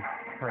sounds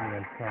pretty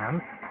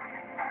intense.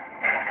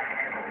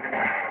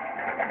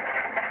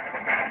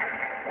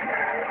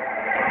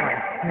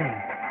 Right, sneak.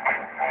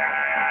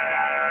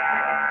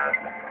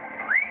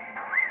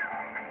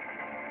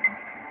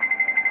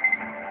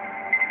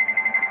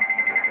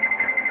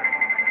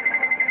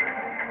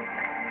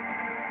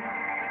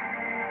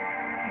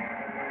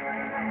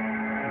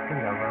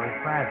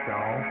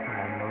 Fragile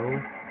and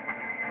move.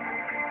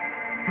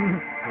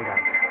 We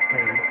got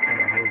space and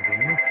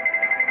moving.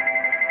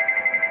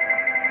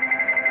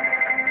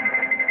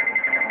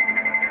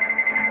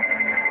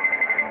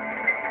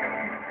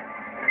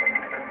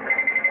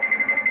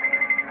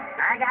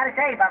 I gotta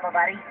say, Bubble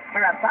Buddy,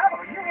 for a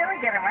bubble, you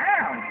really get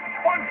around.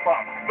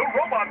 SpongeBob, the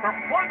robots are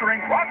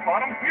plundering Rock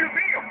Bottom's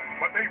museum,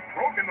 but they've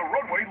broken the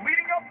roadway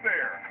leading up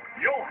there.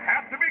 You'll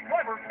have to be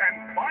clever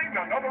and find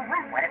another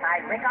route. What if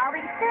I lick all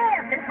these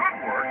stamps? It could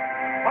work,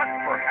 but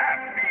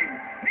perhaps being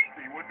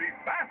sneaky would be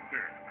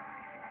faster.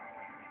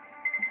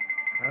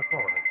 Of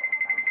course.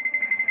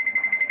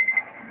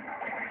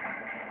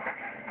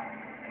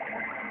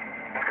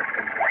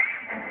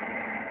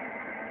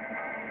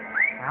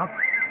 Out.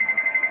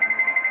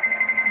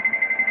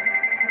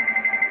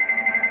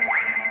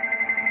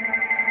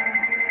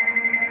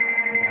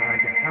 I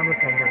guess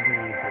everything will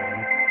be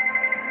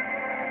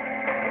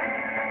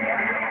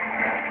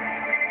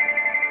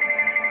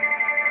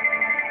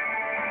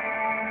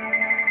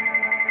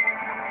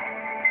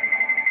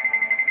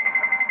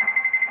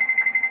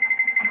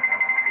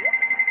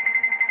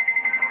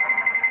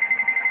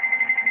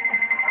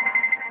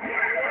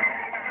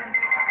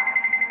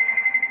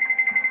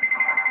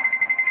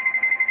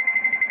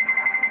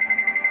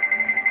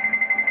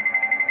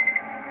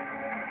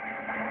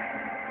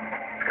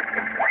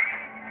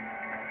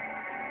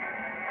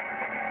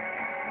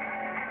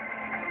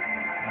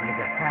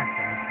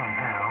catching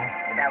somehow.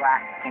 So,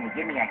 can you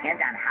give me a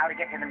hint on how to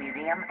get to the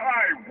museum?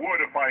 I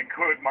would if I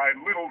could, my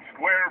little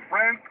square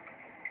friend.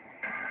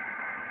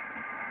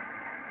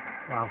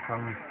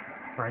 Welcome,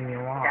 friend you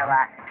So,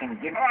 are. can you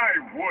give me...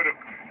 I would if...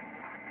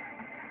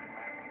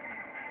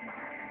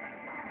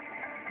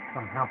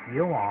 Some help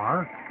you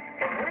are.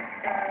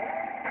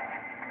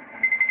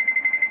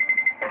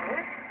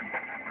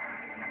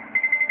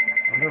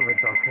 I wonder if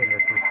it's okay to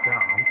just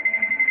jump.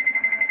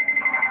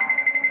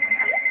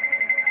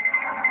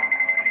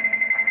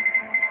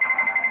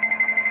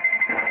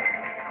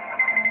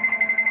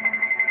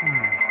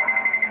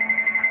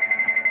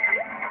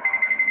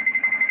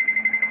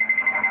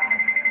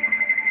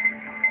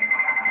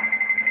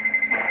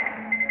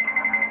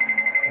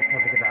 Let's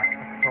have a look at that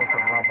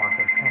closer robot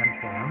that can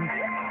swim.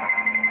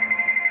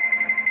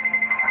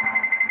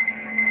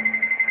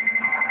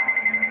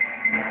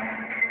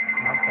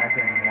 Nope, that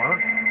didn't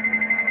work.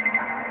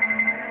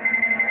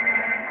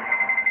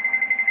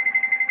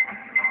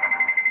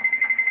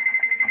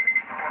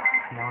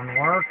 Come on,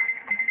 work.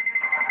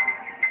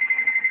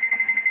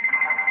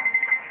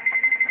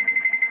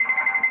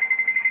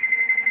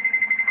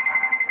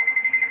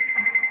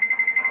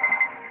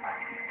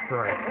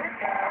 Great.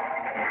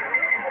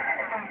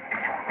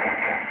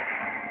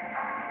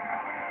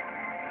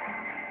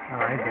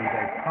 Alright, they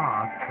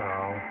talk, so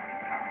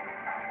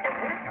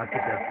that's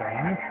a good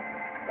thing.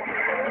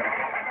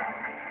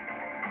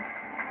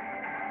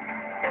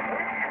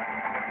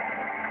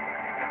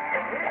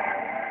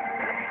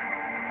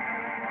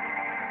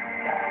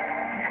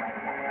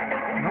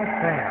 No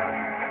fair.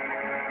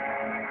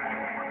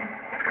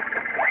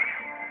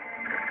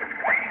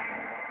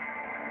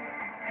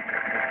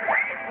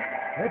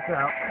 It's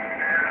out.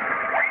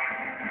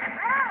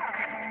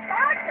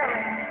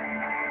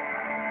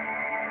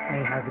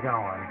 Hey, how's it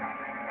going?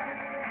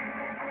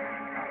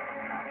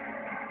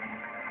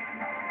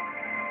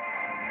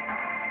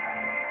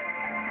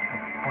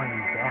 It's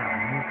pointing down,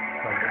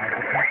 but that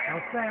just makes no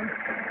sense.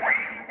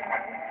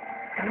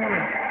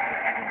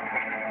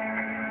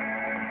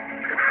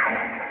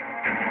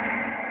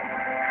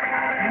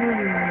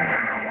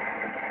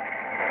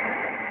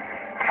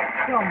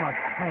 So much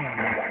pain.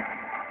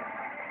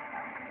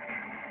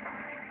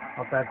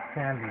 Oh, that's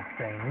Sandy's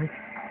thing.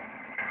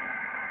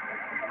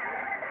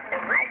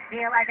 I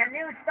feel like a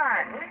new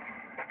sponge.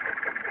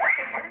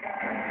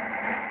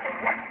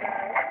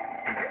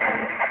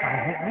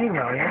 Hit me,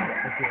 will you?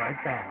 I'll be right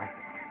back.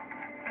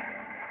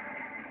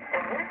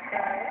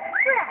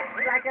 Fresh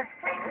like a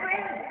spring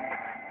breeze.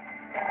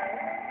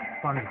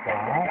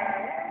 SpongeBob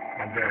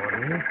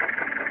ability.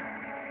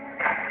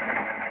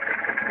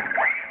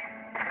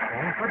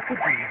 Going for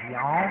cookies,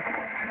 y'all.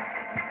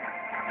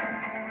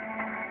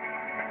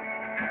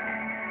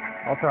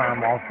 I'll throw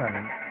them also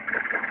an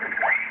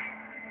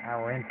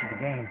hour into the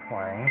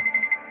gameplay.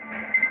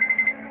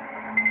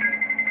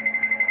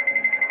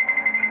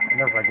 I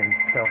wonder if I can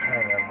still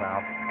hit it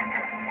about.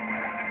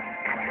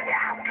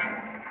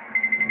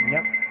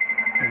 Yep,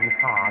 you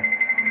talk.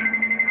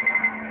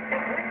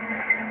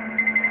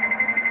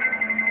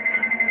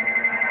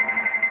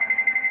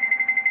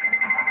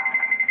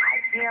 I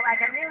feel like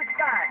a new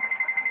sponge.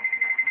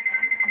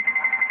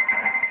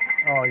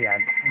 Oh yeah,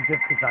 it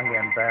just keeps on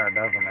getting better,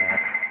 doesn't it?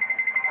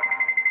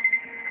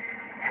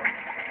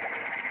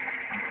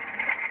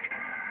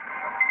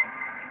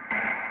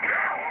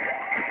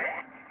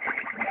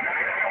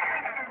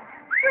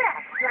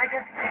 Fresh like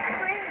a spring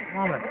breeze.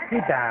 Oh, but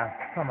keep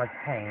that. So much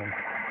pain.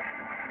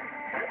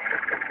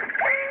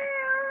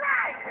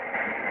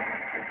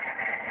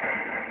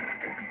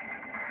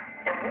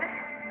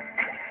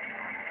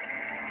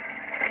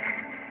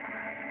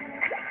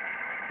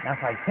 Yes,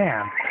 I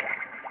can.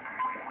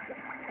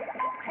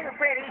 Too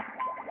pretty.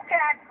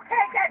 Can't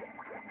take it.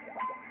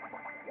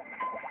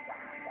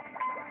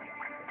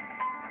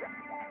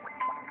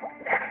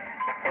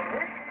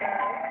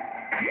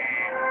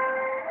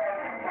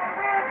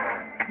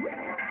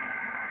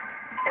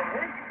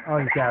 Oh,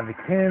 you gotta be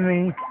kidding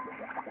me.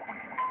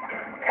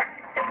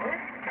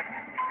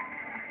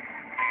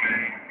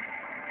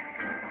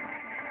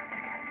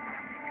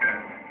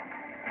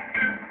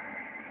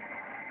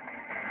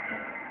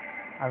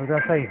 I was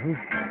gonna say, who's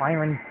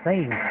firing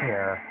things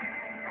here?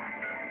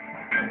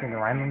 In the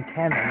random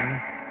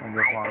cannon. And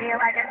just I one feel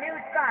like a new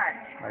sponge.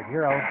 right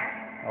here,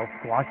 I'll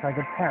squash like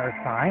a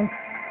parasite.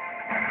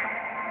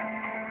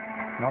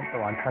 Nope,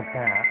 don't want to touch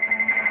that.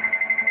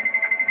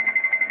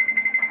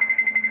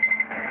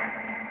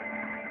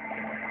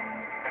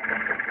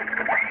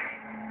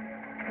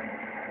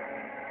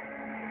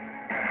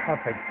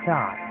 Perfect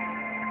shot.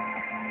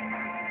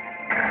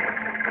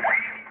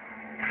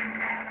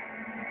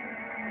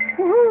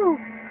 Woohoo!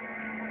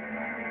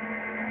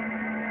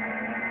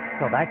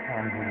 So that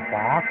can be the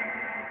boss.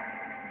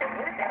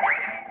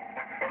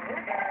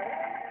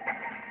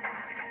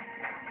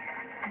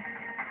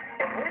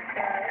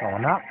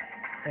 Going up,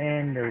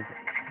 and there's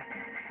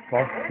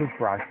both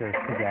toothbrushes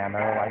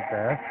together like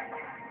this.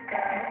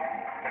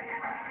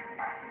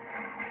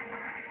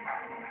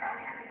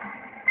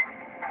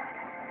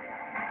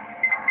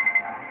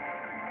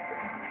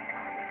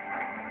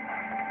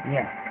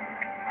 Yes.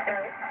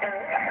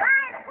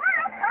 Lion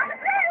squirrel coming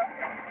through.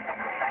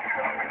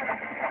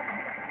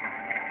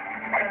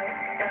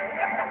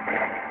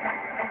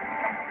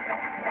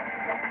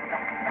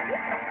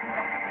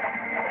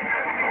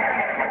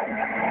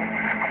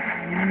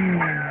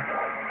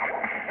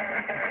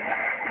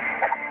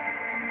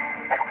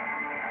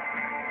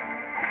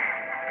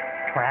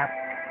 Crap.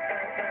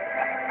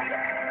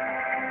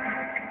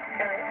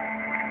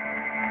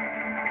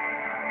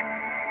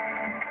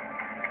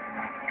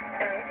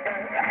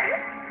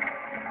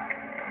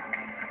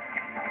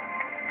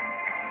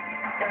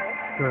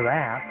 Screw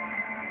that.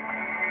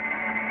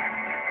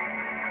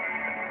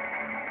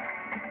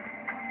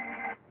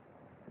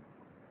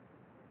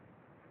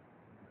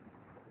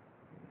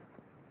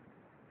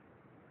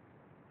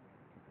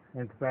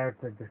 It's better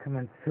to just come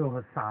in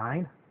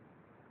suicide.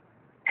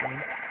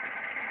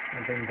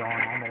 And then going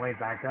all the way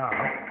back up.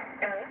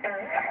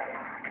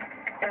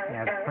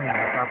 Yeah, it's pretty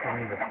much up for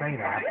me to say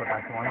that, but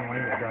that's the only way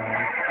to go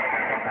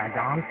back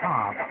on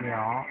top, you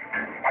know.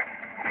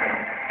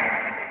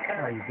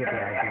 Oh, you get the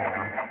idea.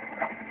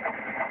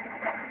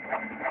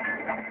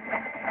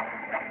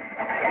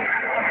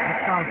 That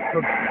sounds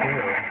good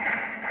too.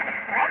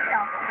 That's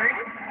all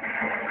pretty.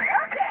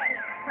 Okay,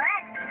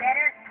 that's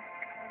better.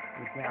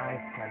 You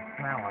guys can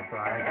smell it, but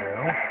I do.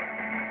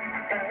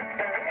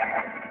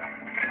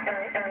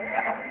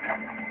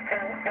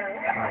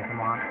 Alright,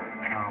 come on.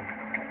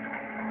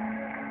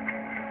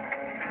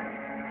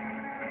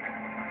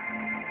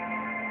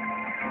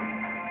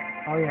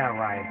 Oh yeah,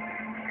 right.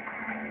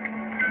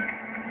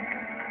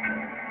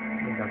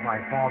 Because if I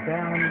fall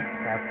down,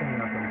 that thing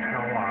doesn't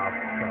show up,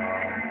 so...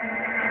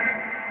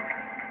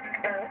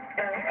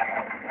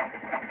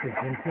 Did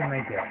Binki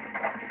make it?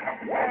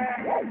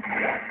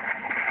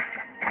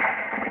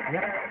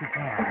 Yep, she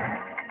can.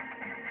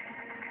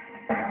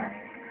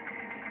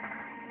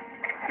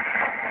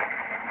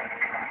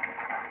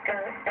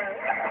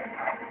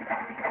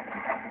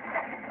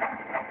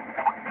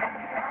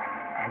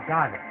 I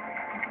got it.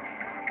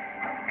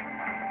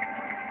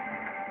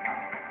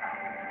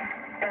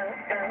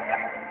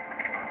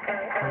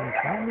 Pretty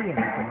candy and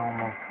you can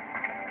almost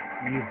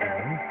use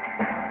them.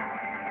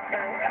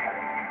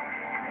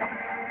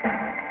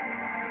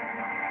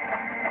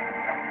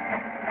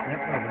 Yep,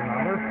 there's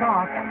another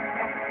sock.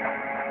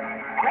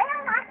 Well,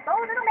 I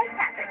suppose it'll make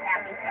Patrick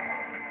happy.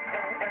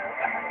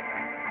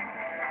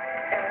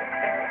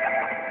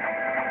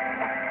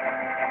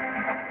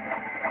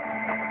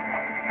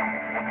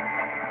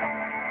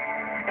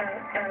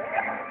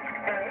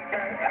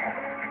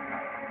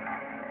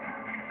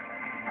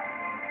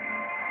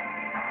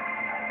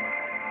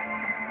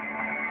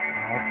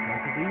 Well,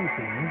 make it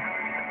easy.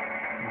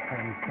 You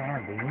can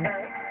candy.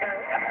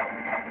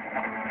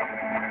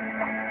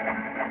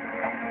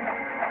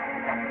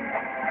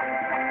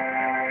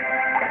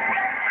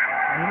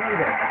 I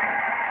made it.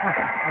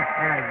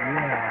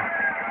 Yeah.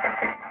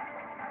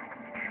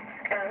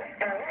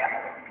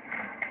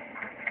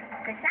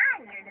 The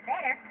shinier, the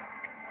better.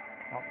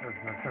 Oh, there's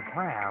Mr.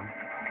 Crab.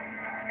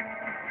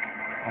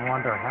 I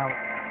wonder how...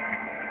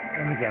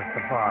 Let me guess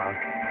the bug.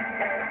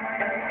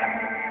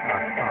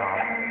 Stop.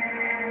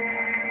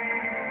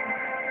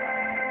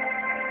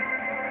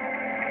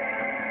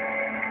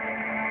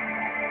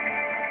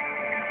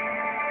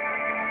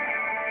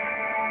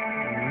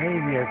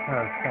 Maybe it's a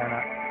stand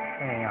up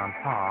thing on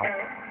top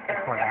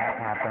before that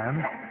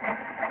happens.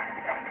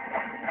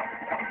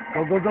 Go,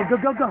 go, go, go,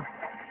 go, go!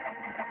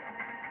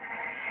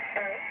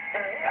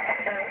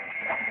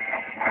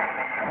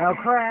 Oh,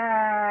 crap!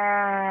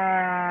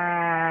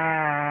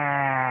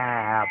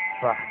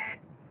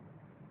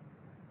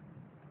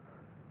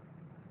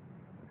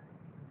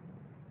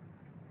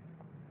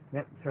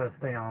 Yep, try to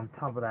stay on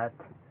top of that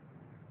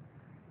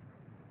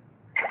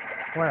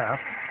cliff.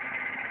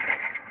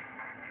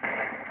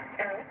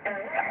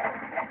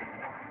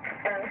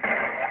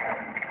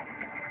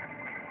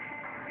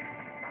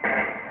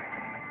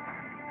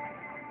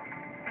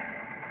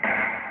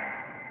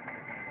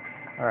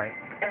 Alright,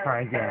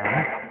 try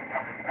again.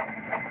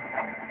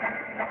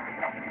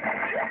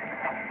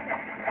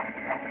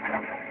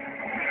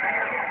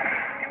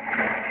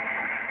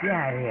 Get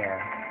out of here.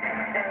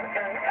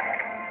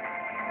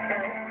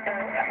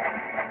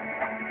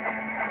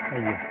 Hey,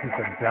 you piece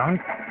of junk.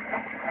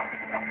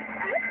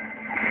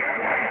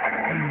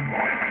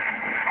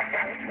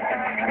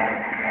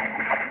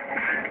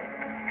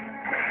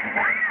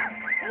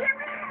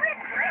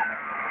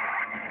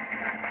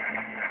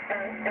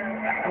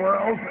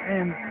 Squirrels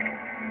and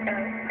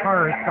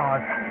tartar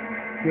sauce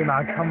do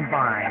not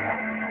combine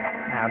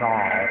at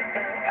all.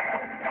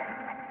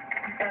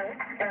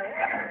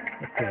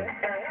 Let's see.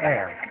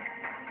 There.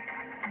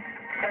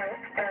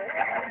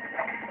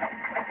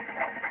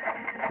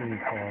 3,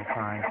 4,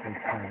 5, 6,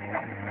 7, 8,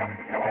 9,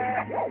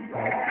 10,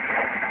 12.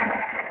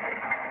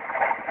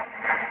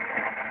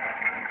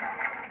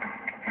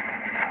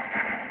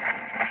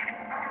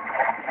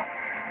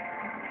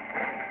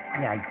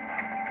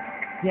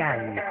 Yeah,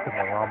 you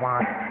stupid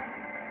robot.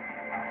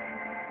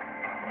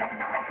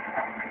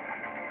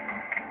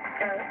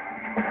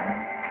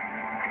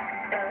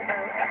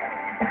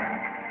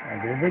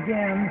 do it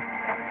again.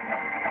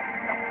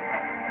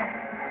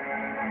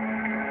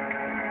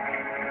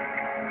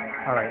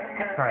 Alright,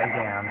 try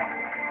again.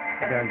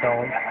 We're gonna go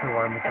to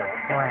where Mr.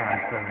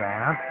 Krabs is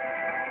at.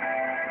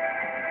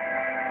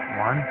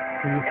 1,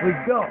 2, 3,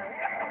 go!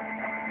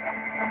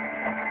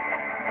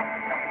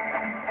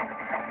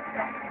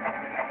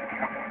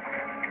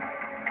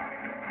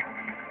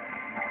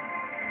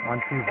 One,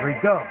 two, three,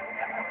 go!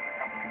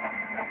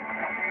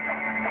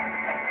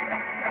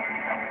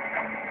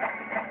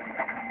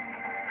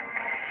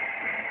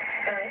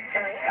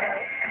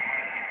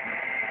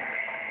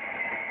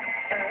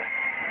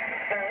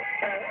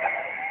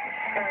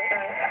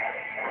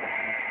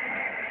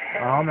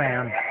 Oh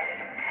man,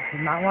 this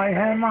is not what I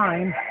had in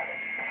mind.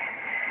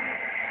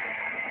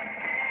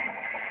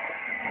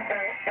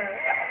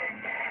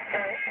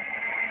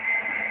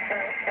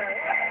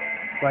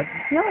 But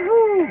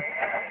yahoo!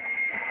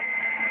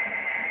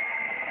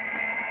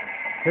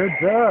 Good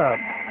job,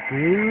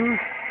 dude.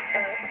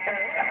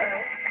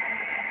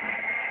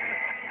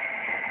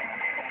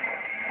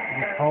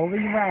 You're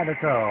totally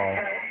radical.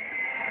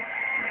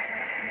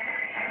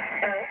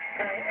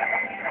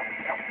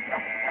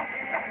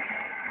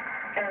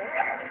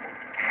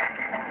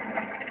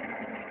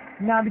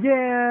 Not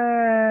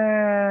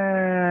again!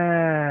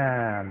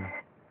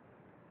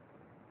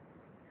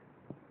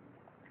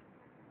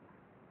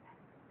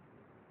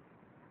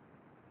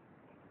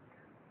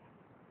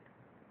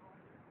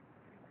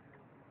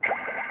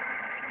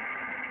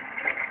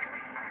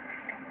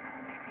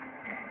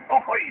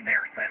 Ahoy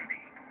there,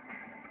 Sandy.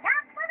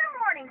 Top for the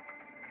morning.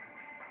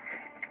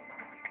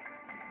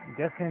 I'm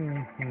guessing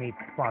he needs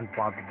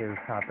SpongeBob to do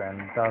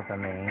something,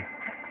 doesn't he?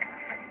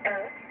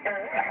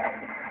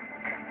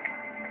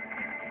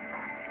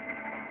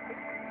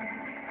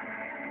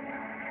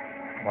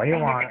 What do you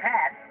Hey, want? Mr.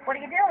 Krabs, what are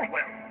you doing?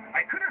 Well,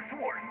 I could have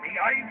sworn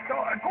I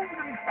saw a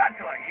golden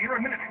spatula here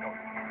a minute ago,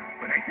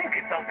 but I think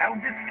it fell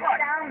down this slide.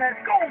 Down the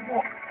Gold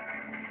water.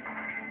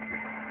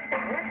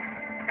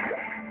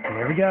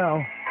 Here we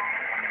go.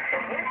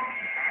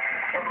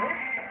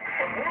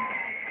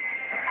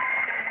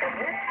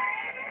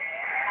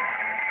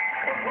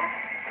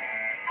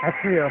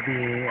 Actually, it'll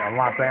be a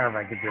lot better if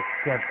I could just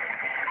skip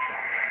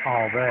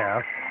all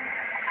this.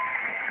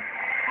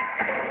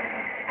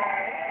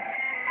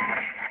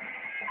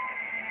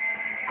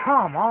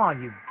 Come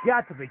on, you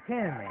got to be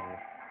kidding me.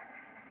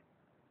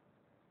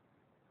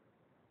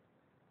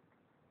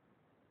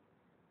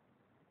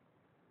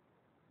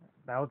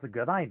 That was a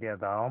good idea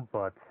though,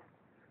 but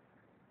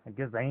I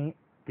guess game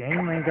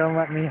ain't gonna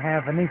let me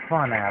have any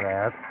fun at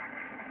it.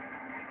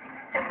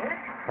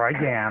 Try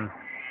again.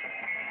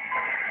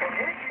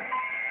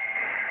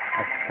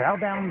 I fell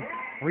down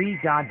 3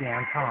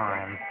 goddamn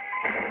times.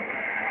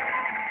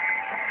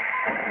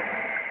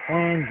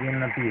 And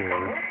getting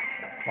abused.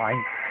 Like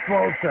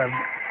explosive.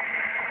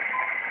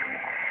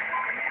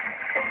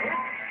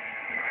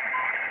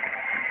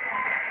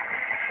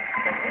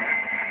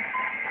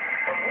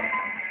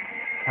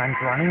 Time's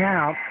running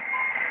out.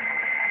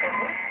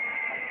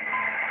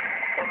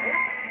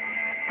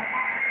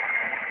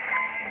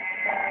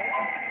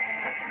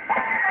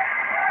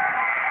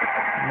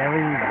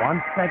 Nearly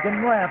 1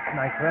 second left, and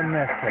I could have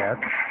missed it.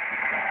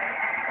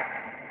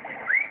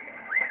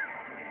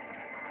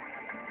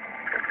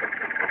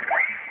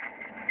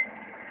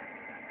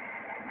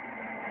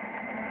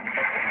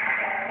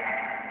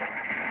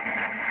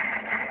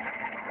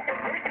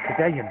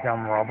 Okay, you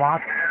dumb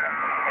robot.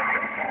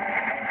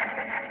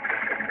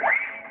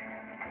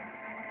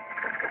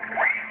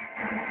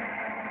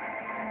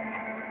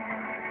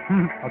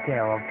 Okay,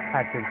 well,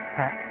 Patrick's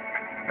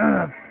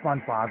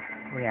SpongeBob's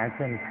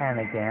reaction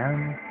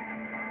panicking.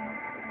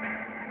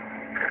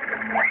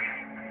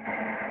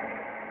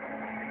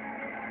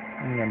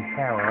 And in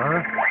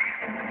terror.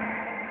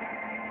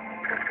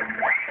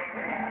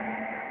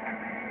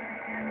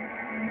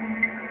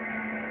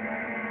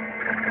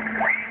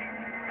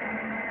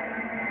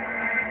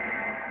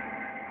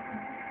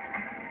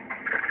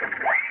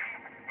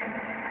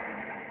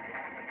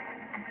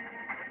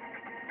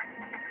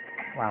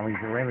 Wow,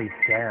 he's really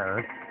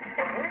scared.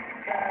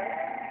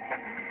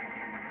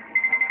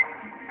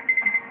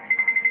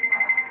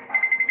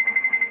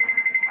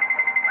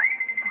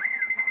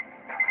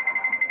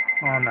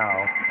 Oh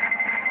no.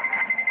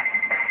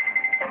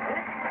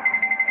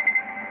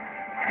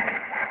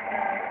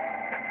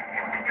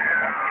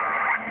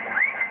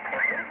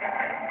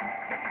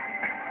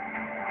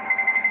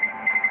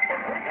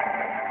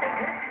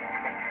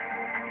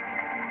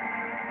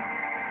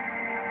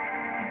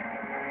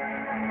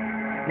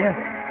 Yes,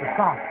 the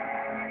song.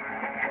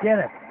 Get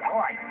it.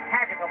 Boy,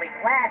 Patrick will be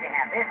glad to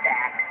have this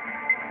back.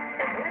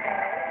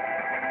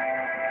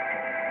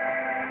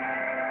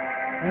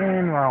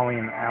 And we're only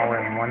an hour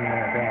and 1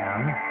 minute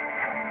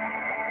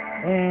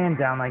in. And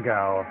down I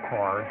go, of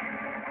course.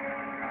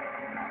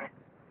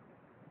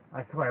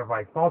 I swear, if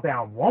I fall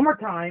down one more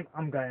time,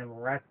 I'm gonna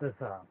wrap this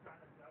up.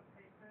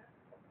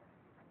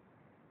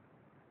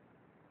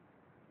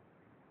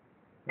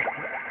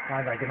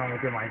 Glad I can only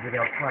do my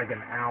video for like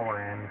an hour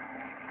and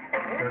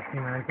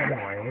 13 minutes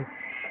anyways.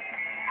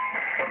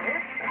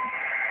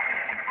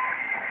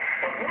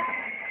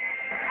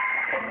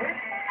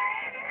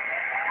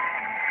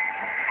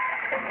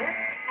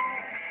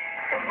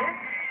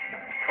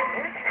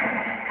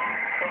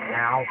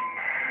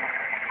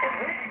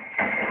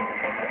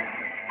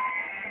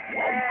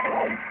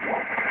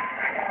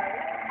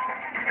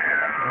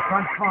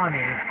 not funny.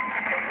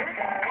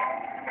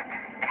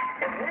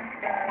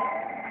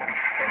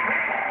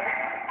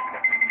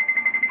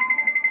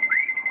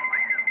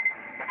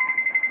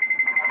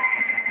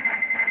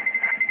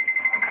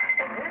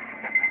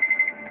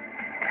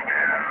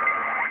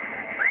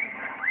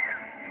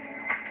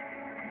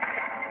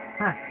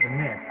 Huh, you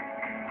missed.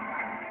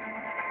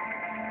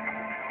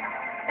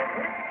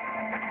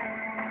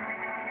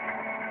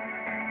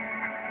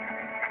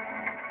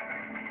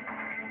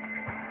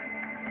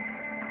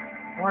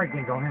 Or I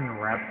can go ahead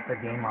and wrap the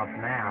game up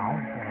now,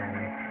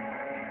 and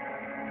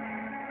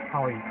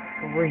probably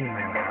 3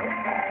 minutes.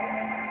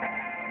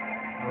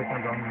 At least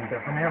I'm going in a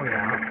different area.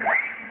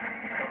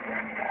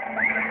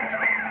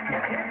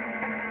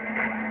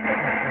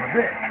 That's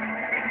it.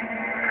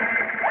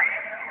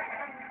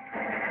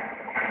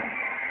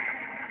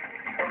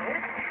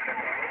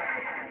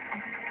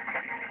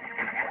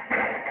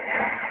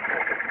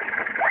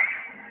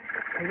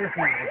 Hey, this is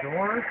the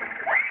doors.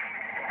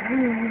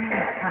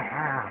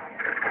 Haha.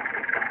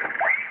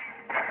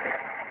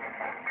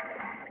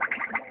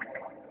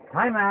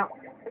 Time out.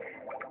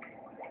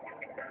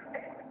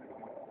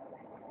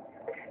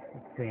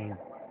 Let's see.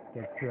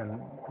 Get to a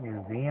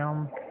museum.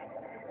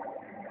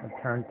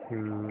 Return to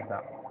the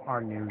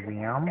art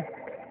museum.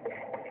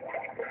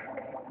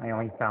 I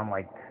only found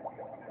like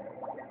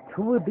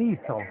 2 of these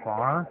so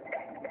far.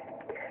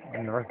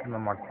 And the rest of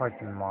them are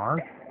question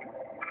marks.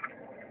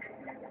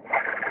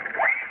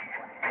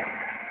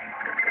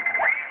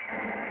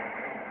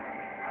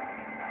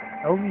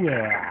 Oh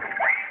yeah.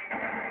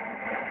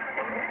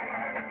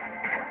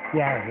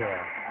 Get out of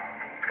here.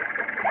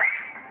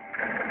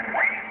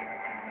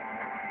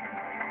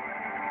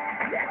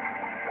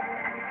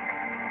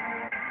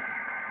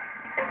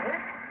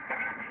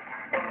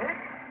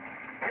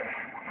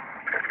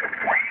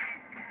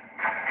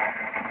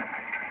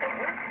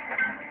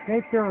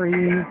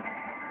 Victory.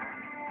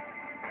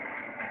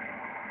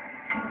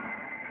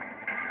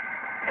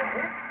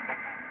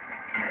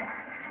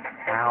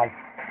 Ow.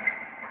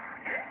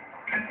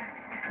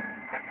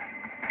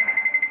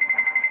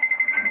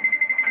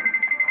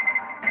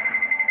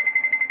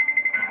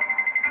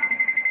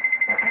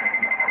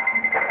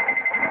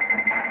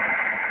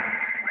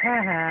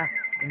 Haha,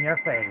 in your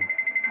face.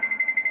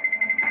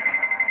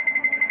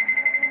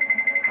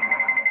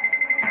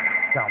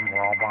 Dumb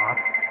robot.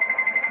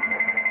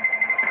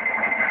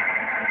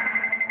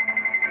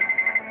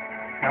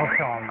 I'll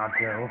show him not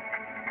to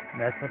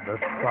mess with the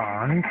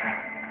sun.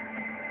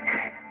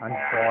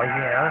 Unfor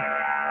here.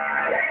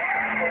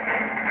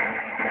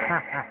 Ha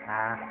ha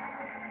ha.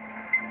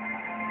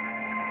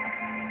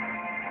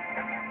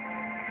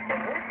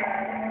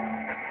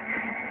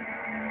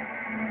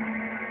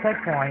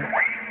 Checkpoint.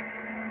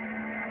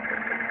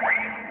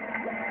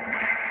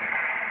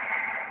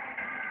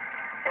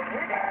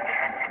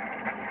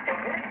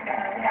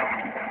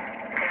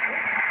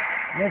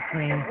 Miss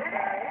me.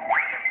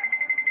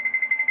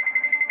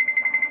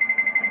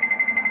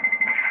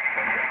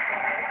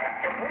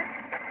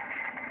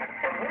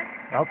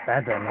 Oh,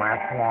 that didn't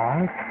last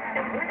long.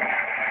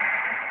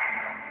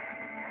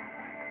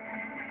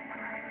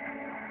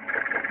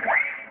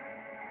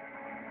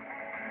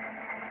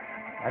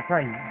 That's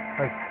right,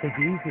 push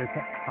piggies, you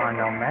are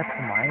no match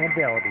for my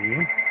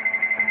ability.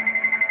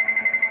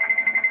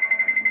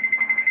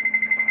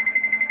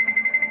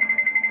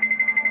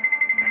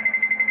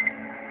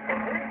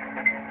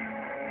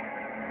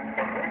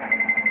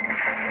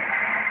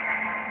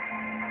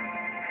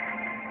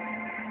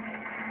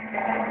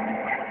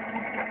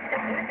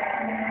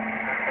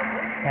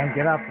 Can't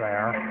get up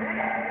there.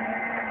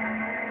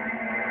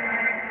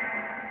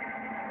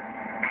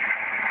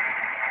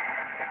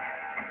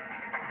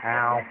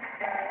 Ow.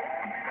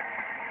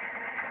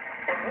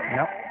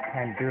 Nope,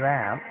 can't do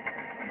that.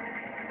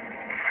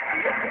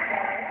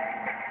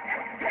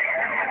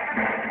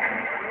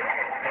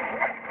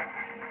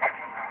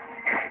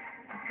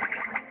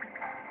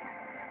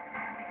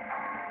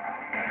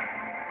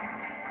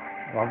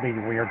 Love these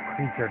weird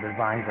creature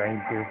designs they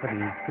do for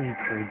these sea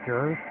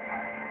creatures.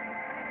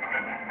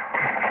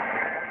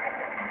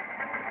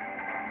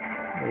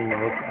 They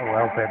look a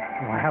little bit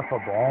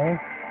laughable.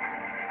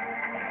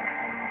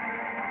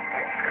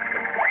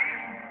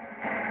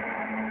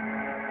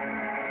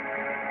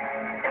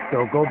 Go,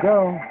 go,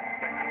 go.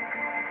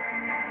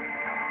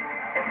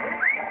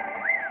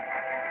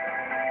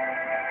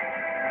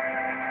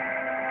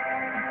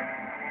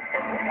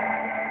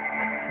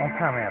 One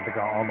time I have to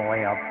go all the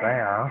way up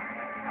there.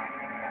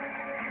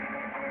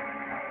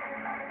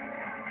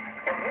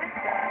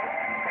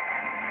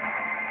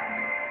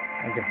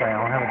 I guess I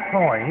don't have a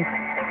choice.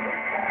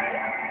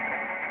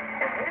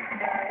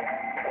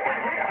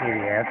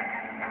 Idiot.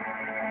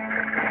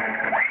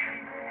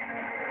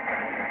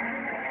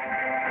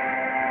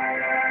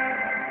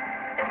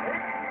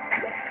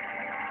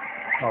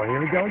 Oh, here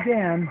we go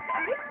again.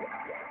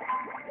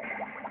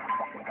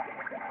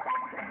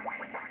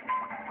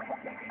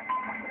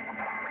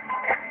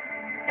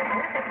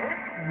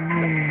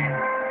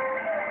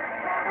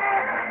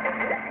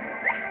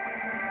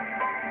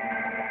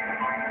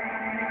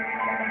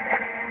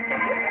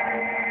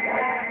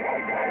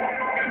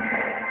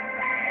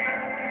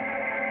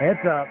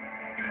 Heads up.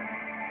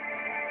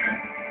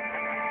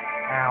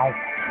 Ow.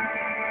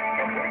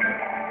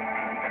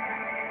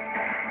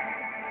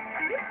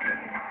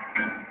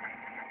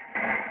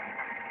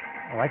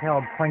 I like how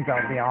it points out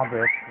the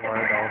obvious where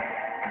those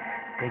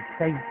big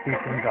safety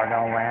things are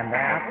going to land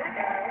at.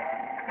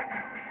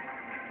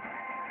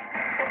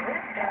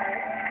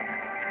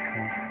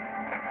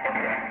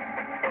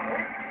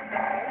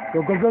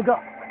 Go, go, go, go!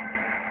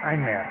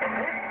 I'm there.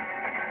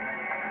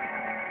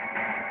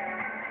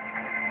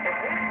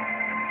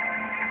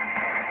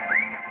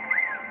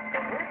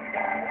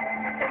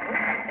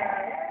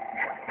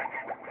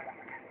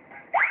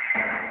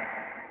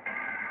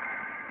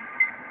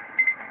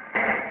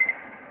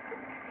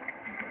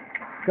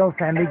 Go,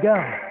 Sandy, go!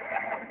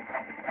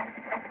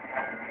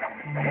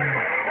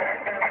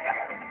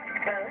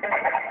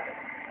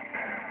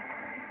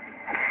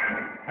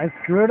 I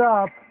screwed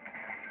up.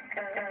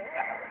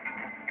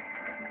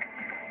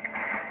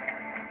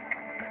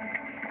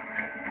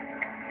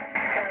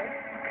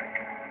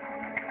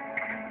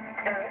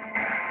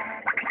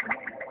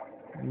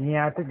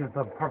 Yeah, I think it's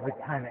a perfect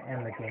time to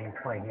end the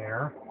gameplay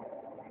here.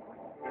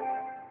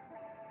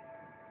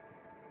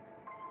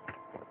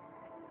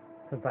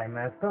 Since I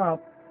messed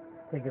up,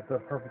 I think it's a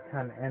perfect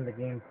time to end the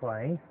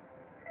gameplay.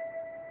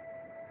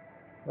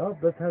 Well,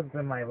 this has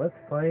been my Let's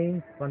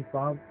Play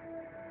SpongeBob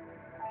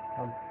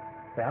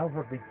Battle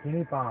for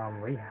Bikini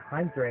Bomb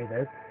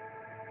Rehydrated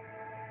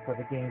for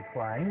the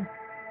gameplay.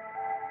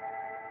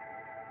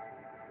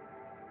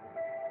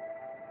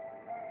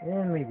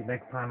 And maybe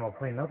next time I'll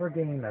play another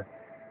game that's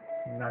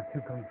not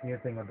too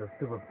confusing with the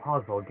stupid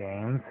puzzle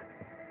games.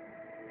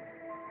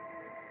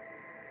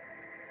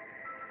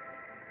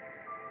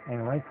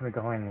 Anyway, so we're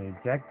going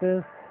to eject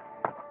this.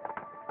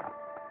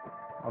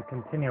 I'll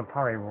continue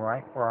probably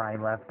right where I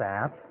left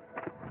at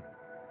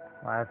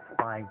last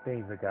 5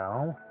 days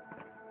ago.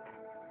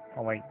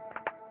 Oh wait,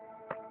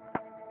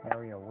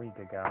 maybe a week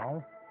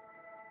ago.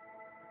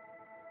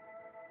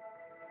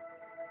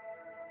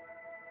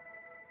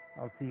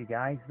 I'll see you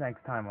guys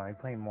next time when I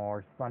play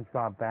more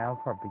SpongeBob Battle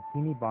for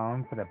Bikini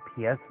Bomb for the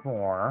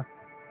ps4.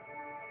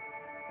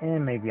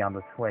 And maybe on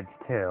the Switch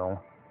too.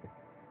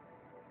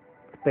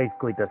 It's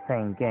basically the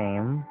same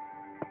game,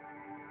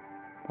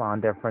 but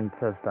on different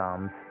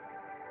systems.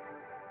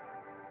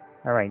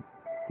 Alright,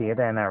 see you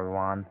then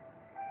everyone.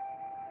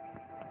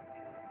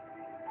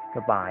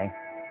 Goodbye.